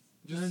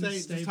 Just say,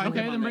 just Unstable. type Okay,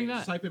 in my then bring name. that.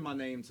 Just type in my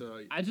name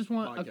to. I just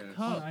want a Podcast. On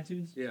cup.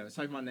 iTunes. Yeah,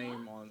 type my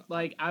name on.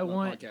 Like I on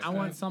want, podcast. I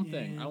want Type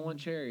something. I in- want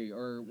cherry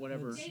or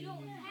whatever. Let's They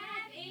don't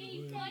have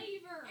any Wood.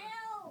 flavor.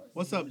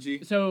 What's up,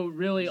 G? So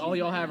really, all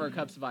y'all have are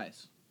cups of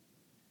ice.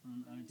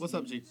 On iTunes. What's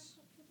up, G?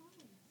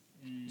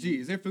 And G,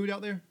 is there food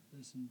out there?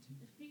 listen to-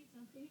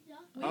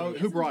 We Oh,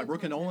 can who get brought some it?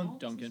 Brooke and hotel. Olin? This is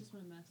Duncan. just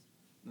been a mess.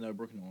 No,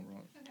 Brooke and Olin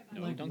brought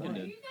No, Like Duncan what?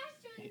 did. You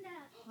guys doing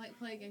that? Like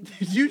play a game. it.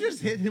 Did you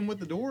just hit him with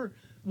the door?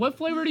 What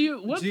flavor do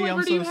you? What Gee, flavor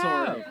I'm do you so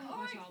sorry. have?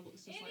 My child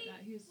looks just like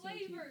that. He was so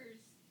cute. Flavors.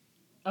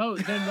 Oh,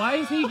 then why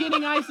is he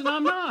getting ice and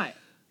I'm not?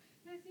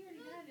 Guys, you already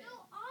had it.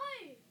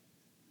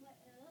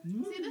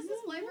 See, this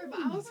is flavor, but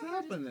I would What's prefer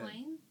just happening?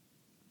 plain.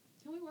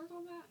 Can we work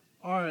on that?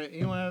 All right,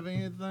 anyone have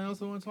anything else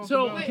they want to talk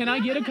So, about? Can I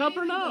get a cup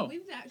or no? We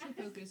need to actually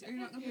focus, or you're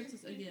not gonna post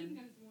this again.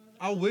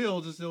 I will,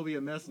 just it'll be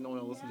a mess and no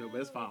one will listen to it,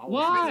 but it's fine. I'll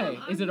Why? listen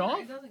to it. Is it off?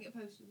 It doesn't get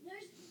posted.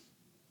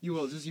 You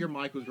will, just your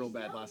mic was real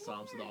bad last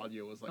time, so the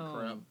audio was like Oh.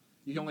 crap.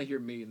 You can only hear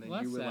me, and then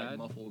Well, you that's were like sad.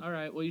 muffled. All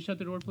right, will you shut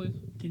the door, please?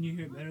 Can you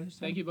hear it better this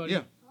time? Thank you, buddy.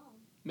 Yeah.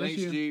 Miss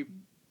Thanks, you. G.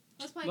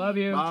 Let's play. Love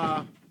you.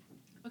 Bye.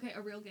 Okay,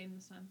 a real game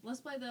this time.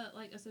 Let's play the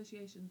like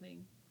association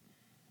thing.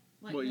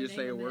 Like What, the you just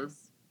name say a and word?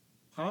 miss.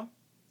 Huh?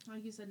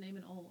 Like you said, name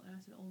and Ole, and I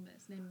said Ole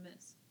Miss. Name and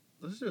miss.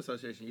 Let's do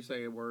association. You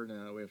say a word,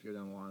 and we have to go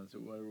down the line. So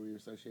whatever we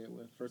associate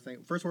with.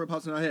 First word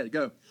pops in our head.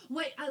 Go.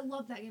 Wait, I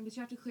love that game, but you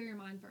have to clear your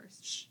mind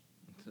first. Shh.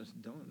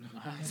 Just done.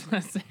 I was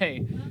gonna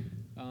say.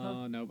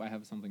 Nope, I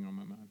have something on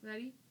my mind.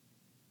 Ready?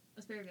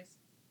 Asparagus.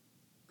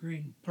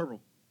 Green.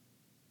 Purple.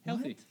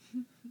 Healthy.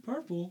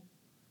 Purple.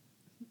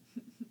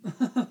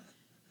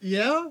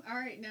 Yeah? All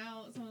right,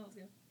 now someone else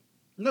go.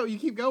 No, you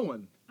keep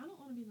going. I don't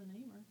want to be the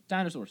namer.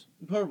 Dinosaurs.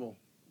 Purple.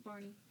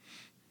 Barney.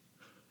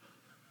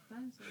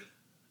 Dinosaurs.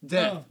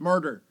 Death. Oh.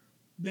 Murder.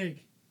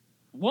 Big.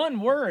 One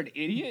word,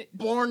 idiot.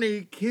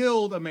 Barney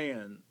killed a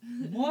man.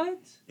 What?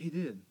 He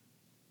did.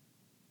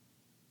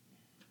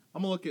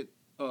 I'm gonna look at,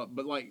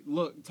 but like,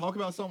 look, talk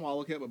about something while I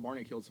look at, but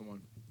Barney killed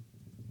someone.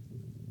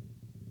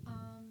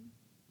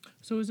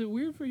 So is it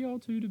weird for y'all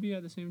two to be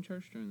at the same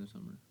church during the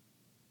summer?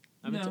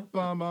 I mean, No.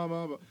 Bum, bum,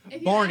 bum, bum.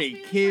 If you Barney, asked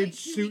me this, kid like, 2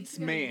 shoots weeks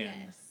ago, man.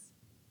 Yes.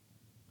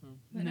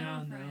 But now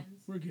No, we're no. friends.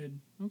 We're good.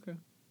 Okay.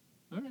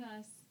 Look at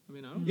us. I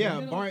mean, I don't. Yeah,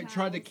 Good old Barney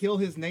tried to pals. kill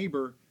his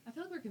neighbor I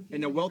feel like we're confused.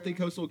 in a wealthy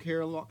coastal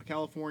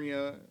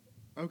California.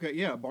 Okay,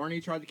 yeah, Barney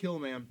tried to kill a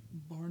man.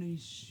 Barney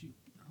shoot.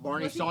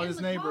 Barney Was he shot in his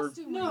the neighbor.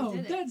 costume when No, he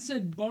did it? that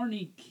said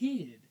Barney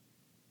kid.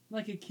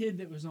 Like a kid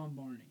that was on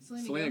Barney.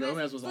 Selena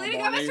Gomez was on Selena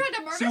Barney. Gomez tried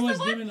to murder So was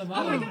someone? Demi Oh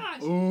Lovato. my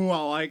gosh. Ooh,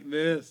 I like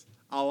this.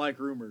 I like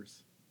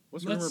rumors.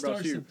 What's Let's rumor about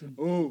start you? something.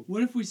 Ooh,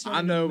 What if we started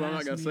I know, a but I'm not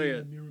mass gonna say media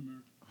it. rumor?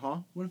 huh?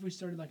 What if we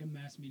started like a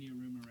mass media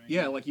rumor right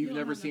Yeah, now? like You you've don't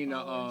never have no seen a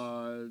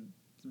followers.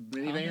 That's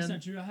minivan.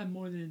 not true. I have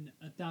more than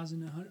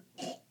 1,100.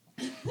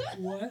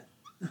 What?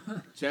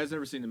 Chad's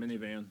never seen a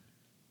minivan.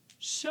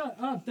 Shut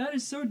up. That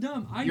is so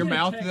dumb. I Your get a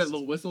mouth did that text.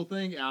 little whistle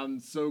thing.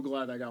 I'm so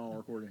glad I got on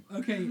recording.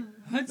 Okay, So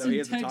Hudson he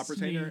has a top texted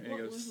me retainer and he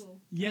What goes, whistle?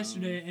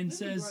 yesterday and This is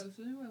says, gross.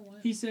 Does anybody want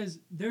it? he says,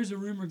 there's a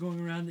rumor going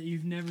around that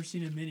you've never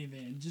seen a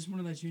minivan. Just want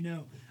to let you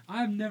know.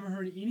 I've never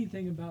heard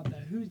anything about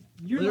that.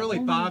 You're the literally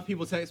only- 5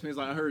 people text me. He's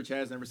like, I heard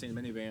Chad's never seen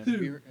a minivan. Who?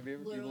 Have you ever? Do you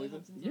Literally believe it?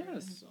 Hudson's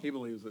Yes. He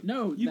believes it.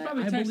 No, You that-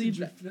 probably I believe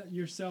texted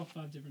yourself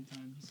 5 different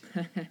times.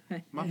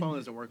 that. My phone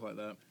doesn't work like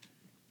that.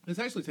 This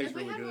actually tastes If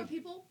we really had more good.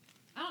 people,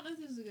 I don't know if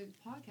this is a good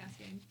podcast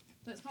game,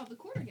 but it's called the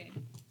quarter game.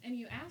 And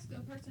you ask a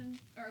person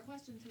or a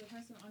question to the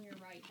person on your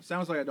right.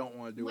 Sounds like I don't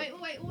want to do Wait, it.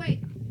 wait, wait.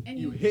 And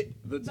You hit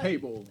the but-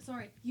 table.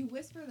 Sorry, you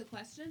whisper the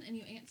question and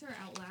you answer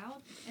out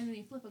loud, and then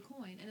you flip a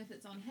coin. And if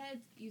it's on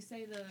heads, you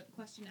say the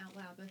question out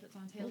loud. But if it's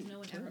on tails, no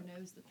one ever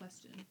knows the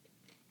question.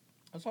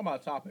 Let's talk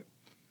about a topic.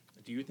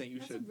 Do you think you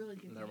That's a should? really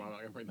good Never mind. I'm game. not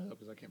gonna bring that up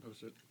because I can't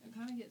post it. It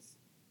kind of gets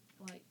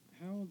like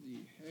How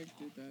the heck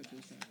did that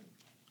just happen?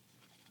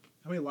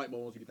 How many light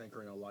bulbs do you think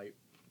are in a light?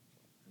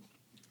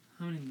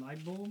 How many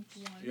light bulbs?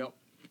 one. Yep.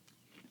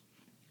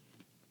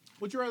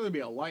 Would you rather be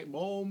a light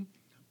bulb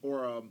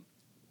or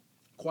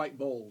quite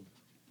bold?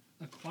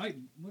 A quite.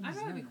 What I'd is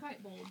rather that? be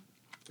quite bold.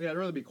 Yeah, I'd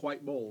rather be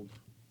quite bold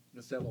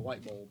instead of a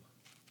light bulb.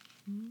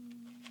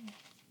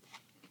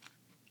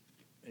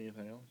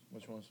 Anything else?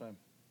 What you want to say?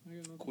 I got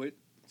nothing. Quit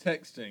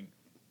texting.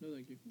 No,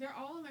 thank you. They're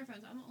all of my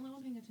friends. I'm the only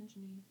one paying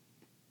attention to you.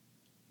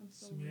 I'm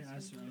so So, yeah,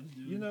 that's what I was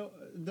doing. You know,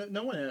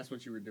 no one asked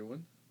what you were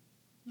doing.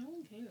 No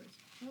one cares.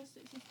 Who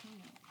sticks his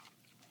tongue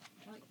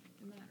out? Like,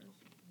 it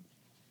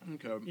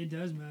matters. Okay. It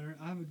does matter.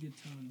 I have a good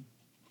tongue.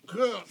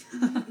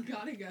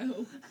 Gotta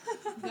go.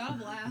 Gotta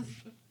blast.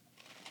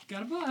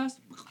 Got a blast.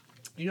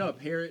 You know, a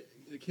parrot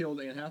killed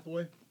Anne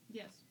Hathaway.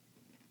 Yes.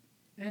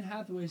 Anne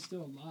Hathaway's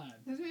still alive.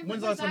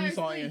 When's the last time you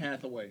saw Anne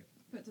Hathaway?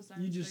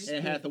 You just-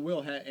 Anne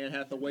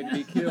Hathaway to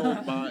be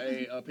killed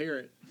by a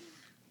parrot.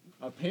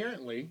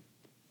 Apparently,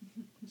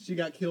 she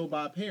got killed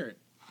by a parrot.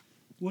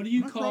 What do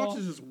you My call? crotch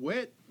is just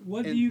wet.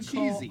 What do and you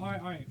call? cheesy. All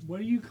right. What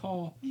do you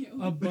call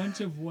a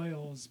bunch of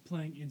whales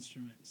playing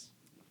instruments?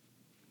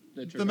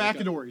 The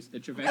McAdories. The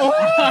Trevecca. Oh!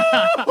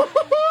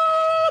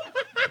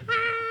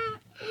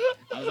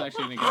 I was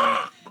actually gonna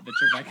go with the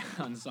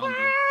Trevecca ensemble.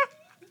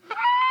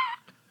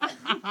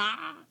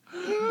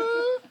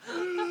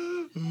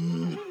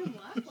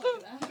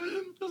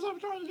 Because I'm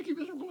trying to keep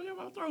this from going down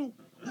my throat.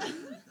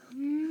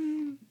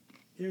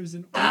 It was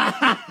an.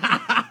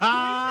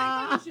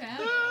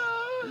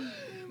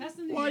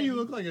 Why you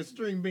look like a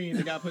string bean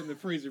that got put in the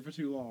freezer for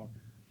too long?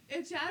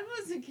 If Chad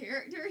was a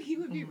character, he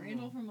would be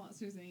Randall from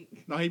Monsters Inc.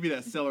 No, he'd be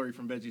that celery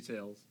from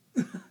VeggieTales.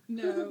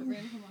 No, Randall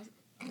from Monsters.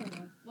 I don't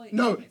know. Like,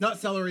 No, okay. not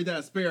celery, that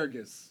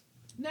asparagus.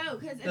 No,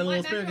 because That little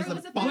asparagus was a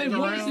that's thing. bobbing Wait,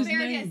 what around. is his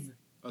Asparagus. name?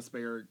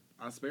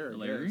 Asparagus.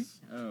 Larry?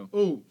 Oh.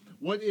 Ooh,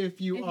 what if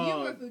you, If you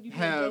were a food, you'd be a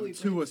have doughy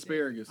 2 breadstick.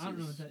 asparagus? I don't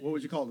know what that What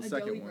would you call the A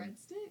second doughy one?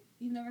 breadstick?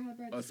 You've never had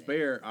breadstick?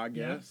 Aspar, I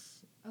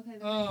guess. Okay.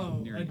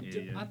 Oh, You're an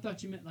idiot. I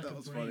thought you meant like That a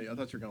was brain. funny. I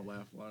thought you were gonna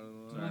laugh louder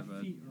than that. My Sorry,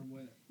 bud. feet are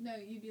wet. No,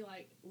 you'd be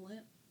like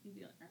limp. You'd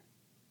be like.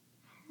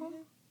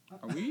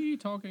 Are we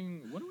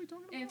talking? What are we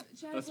talking about? If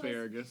Chad was-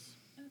 Asparagus.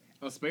 Okay.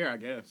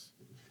 Asparagus.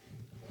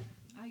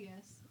 I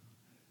guess.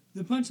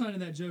 The punchline of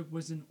that joke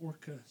was an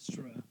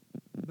orchestra,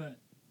 but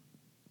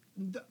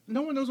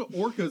No one knows what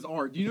orcas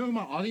are. Do you know who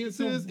my audience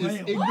It's a is? It's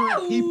whale.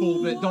 ignorant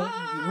people that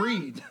don't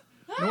read.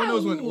 No one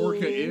knows what an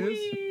orca is.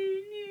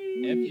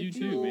 F you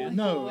too, man.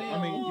 No,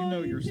 I mean, you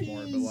know you're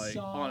smart, but like,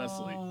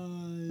 honestly,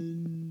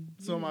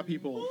 some of my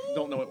people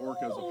don't know what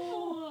orcas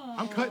are.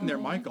 I'm cutting their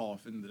mic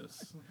off in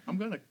this. I'm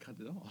gonna cut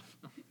it off.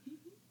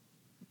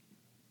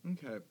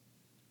 Okay.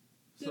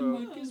 The So,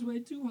 mic is way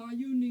too high.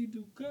 You need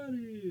to cut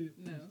it.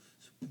 No.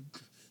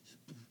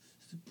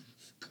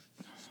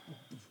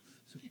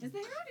 Is the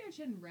hair on your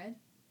chin red?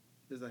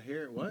 is the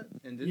hair what?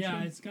 Indention?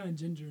 Yeah, it's kind of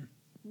ginger.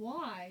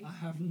 Why? I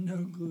have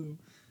no clue.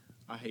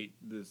 I hate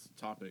this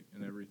topic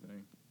and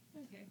everything.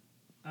 Okay.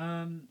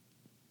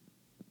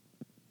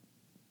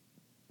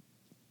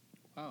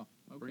 Wow.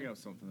 Bring Okay. up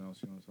something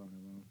else you want to talk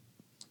about.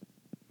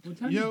 What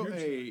time You is know,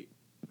 your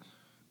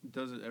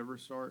does it ever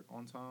start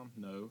on time?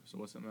 No. So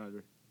what's it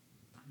matter?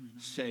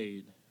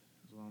 Shade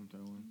is what I'm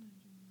doing.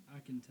 I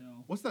can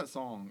tell. What's that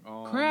song?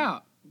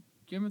 Crap.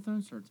 Game of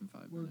Thrones starts in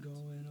 5 We're minutes.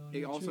 going on.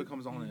 It a also trip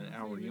comes on in an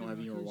hour. You don't have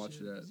anywhere to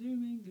watch it at.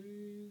 Zooming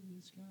through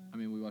the sky. I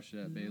mean, we watched it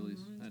at Bailey's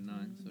at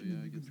 9, so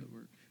yeah, I guess that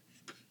works.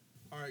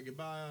 All right,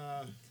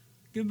 goodbye.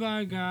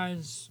 Goodbye,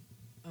 guys.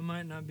 I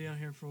might not be on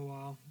here for a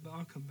while, but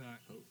I'll come back.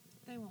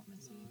 They won't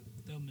miss you.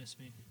 They'll miss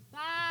me. Bye.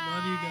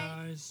 Love you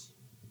guys.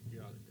 You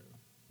gotta go.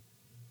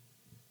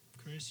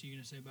 Chris, you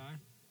gonna say bye?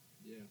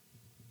 Yeah.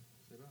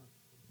 Say bye.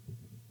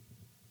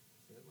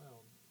 Say it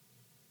loud.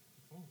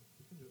 Come on,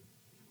 you can do it.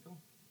 Come on.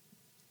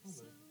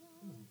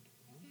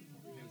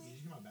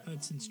 Come on, buddy.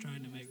 Hudson's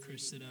trying to make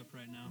Chris sit up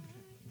right now.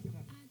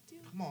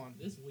 Come on.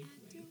 This week,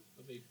 man.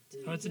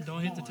 Hudson,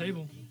 don't hit the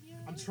table.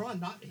 I'm trying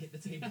not to hit the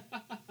table.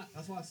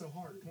 That's why it's so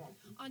hard. Come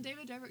on. On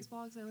David Dobrik's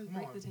blog, they like Come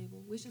break on. the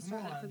table. We should Come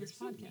start that on, for this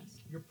you're so podcast.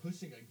 You're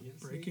pushing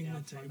against Breaking me. and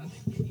the I'm trying table.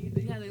 not to hit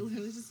anything. Yeah, they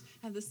literally just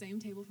have the same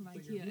table from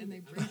But you're IKEA and they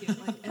moving. break it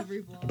like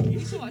every vlog. You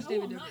should watch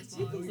David Dobrik's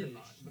No, vlog. you're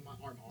not. But my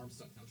arm's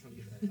stuck. I'm trying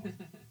to get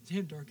that off.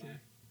 Hit dark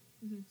hair.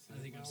 Mhm. I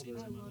think I've seen I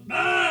some of love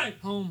them. it.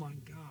 Oh my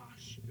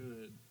gosh.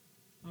 Good.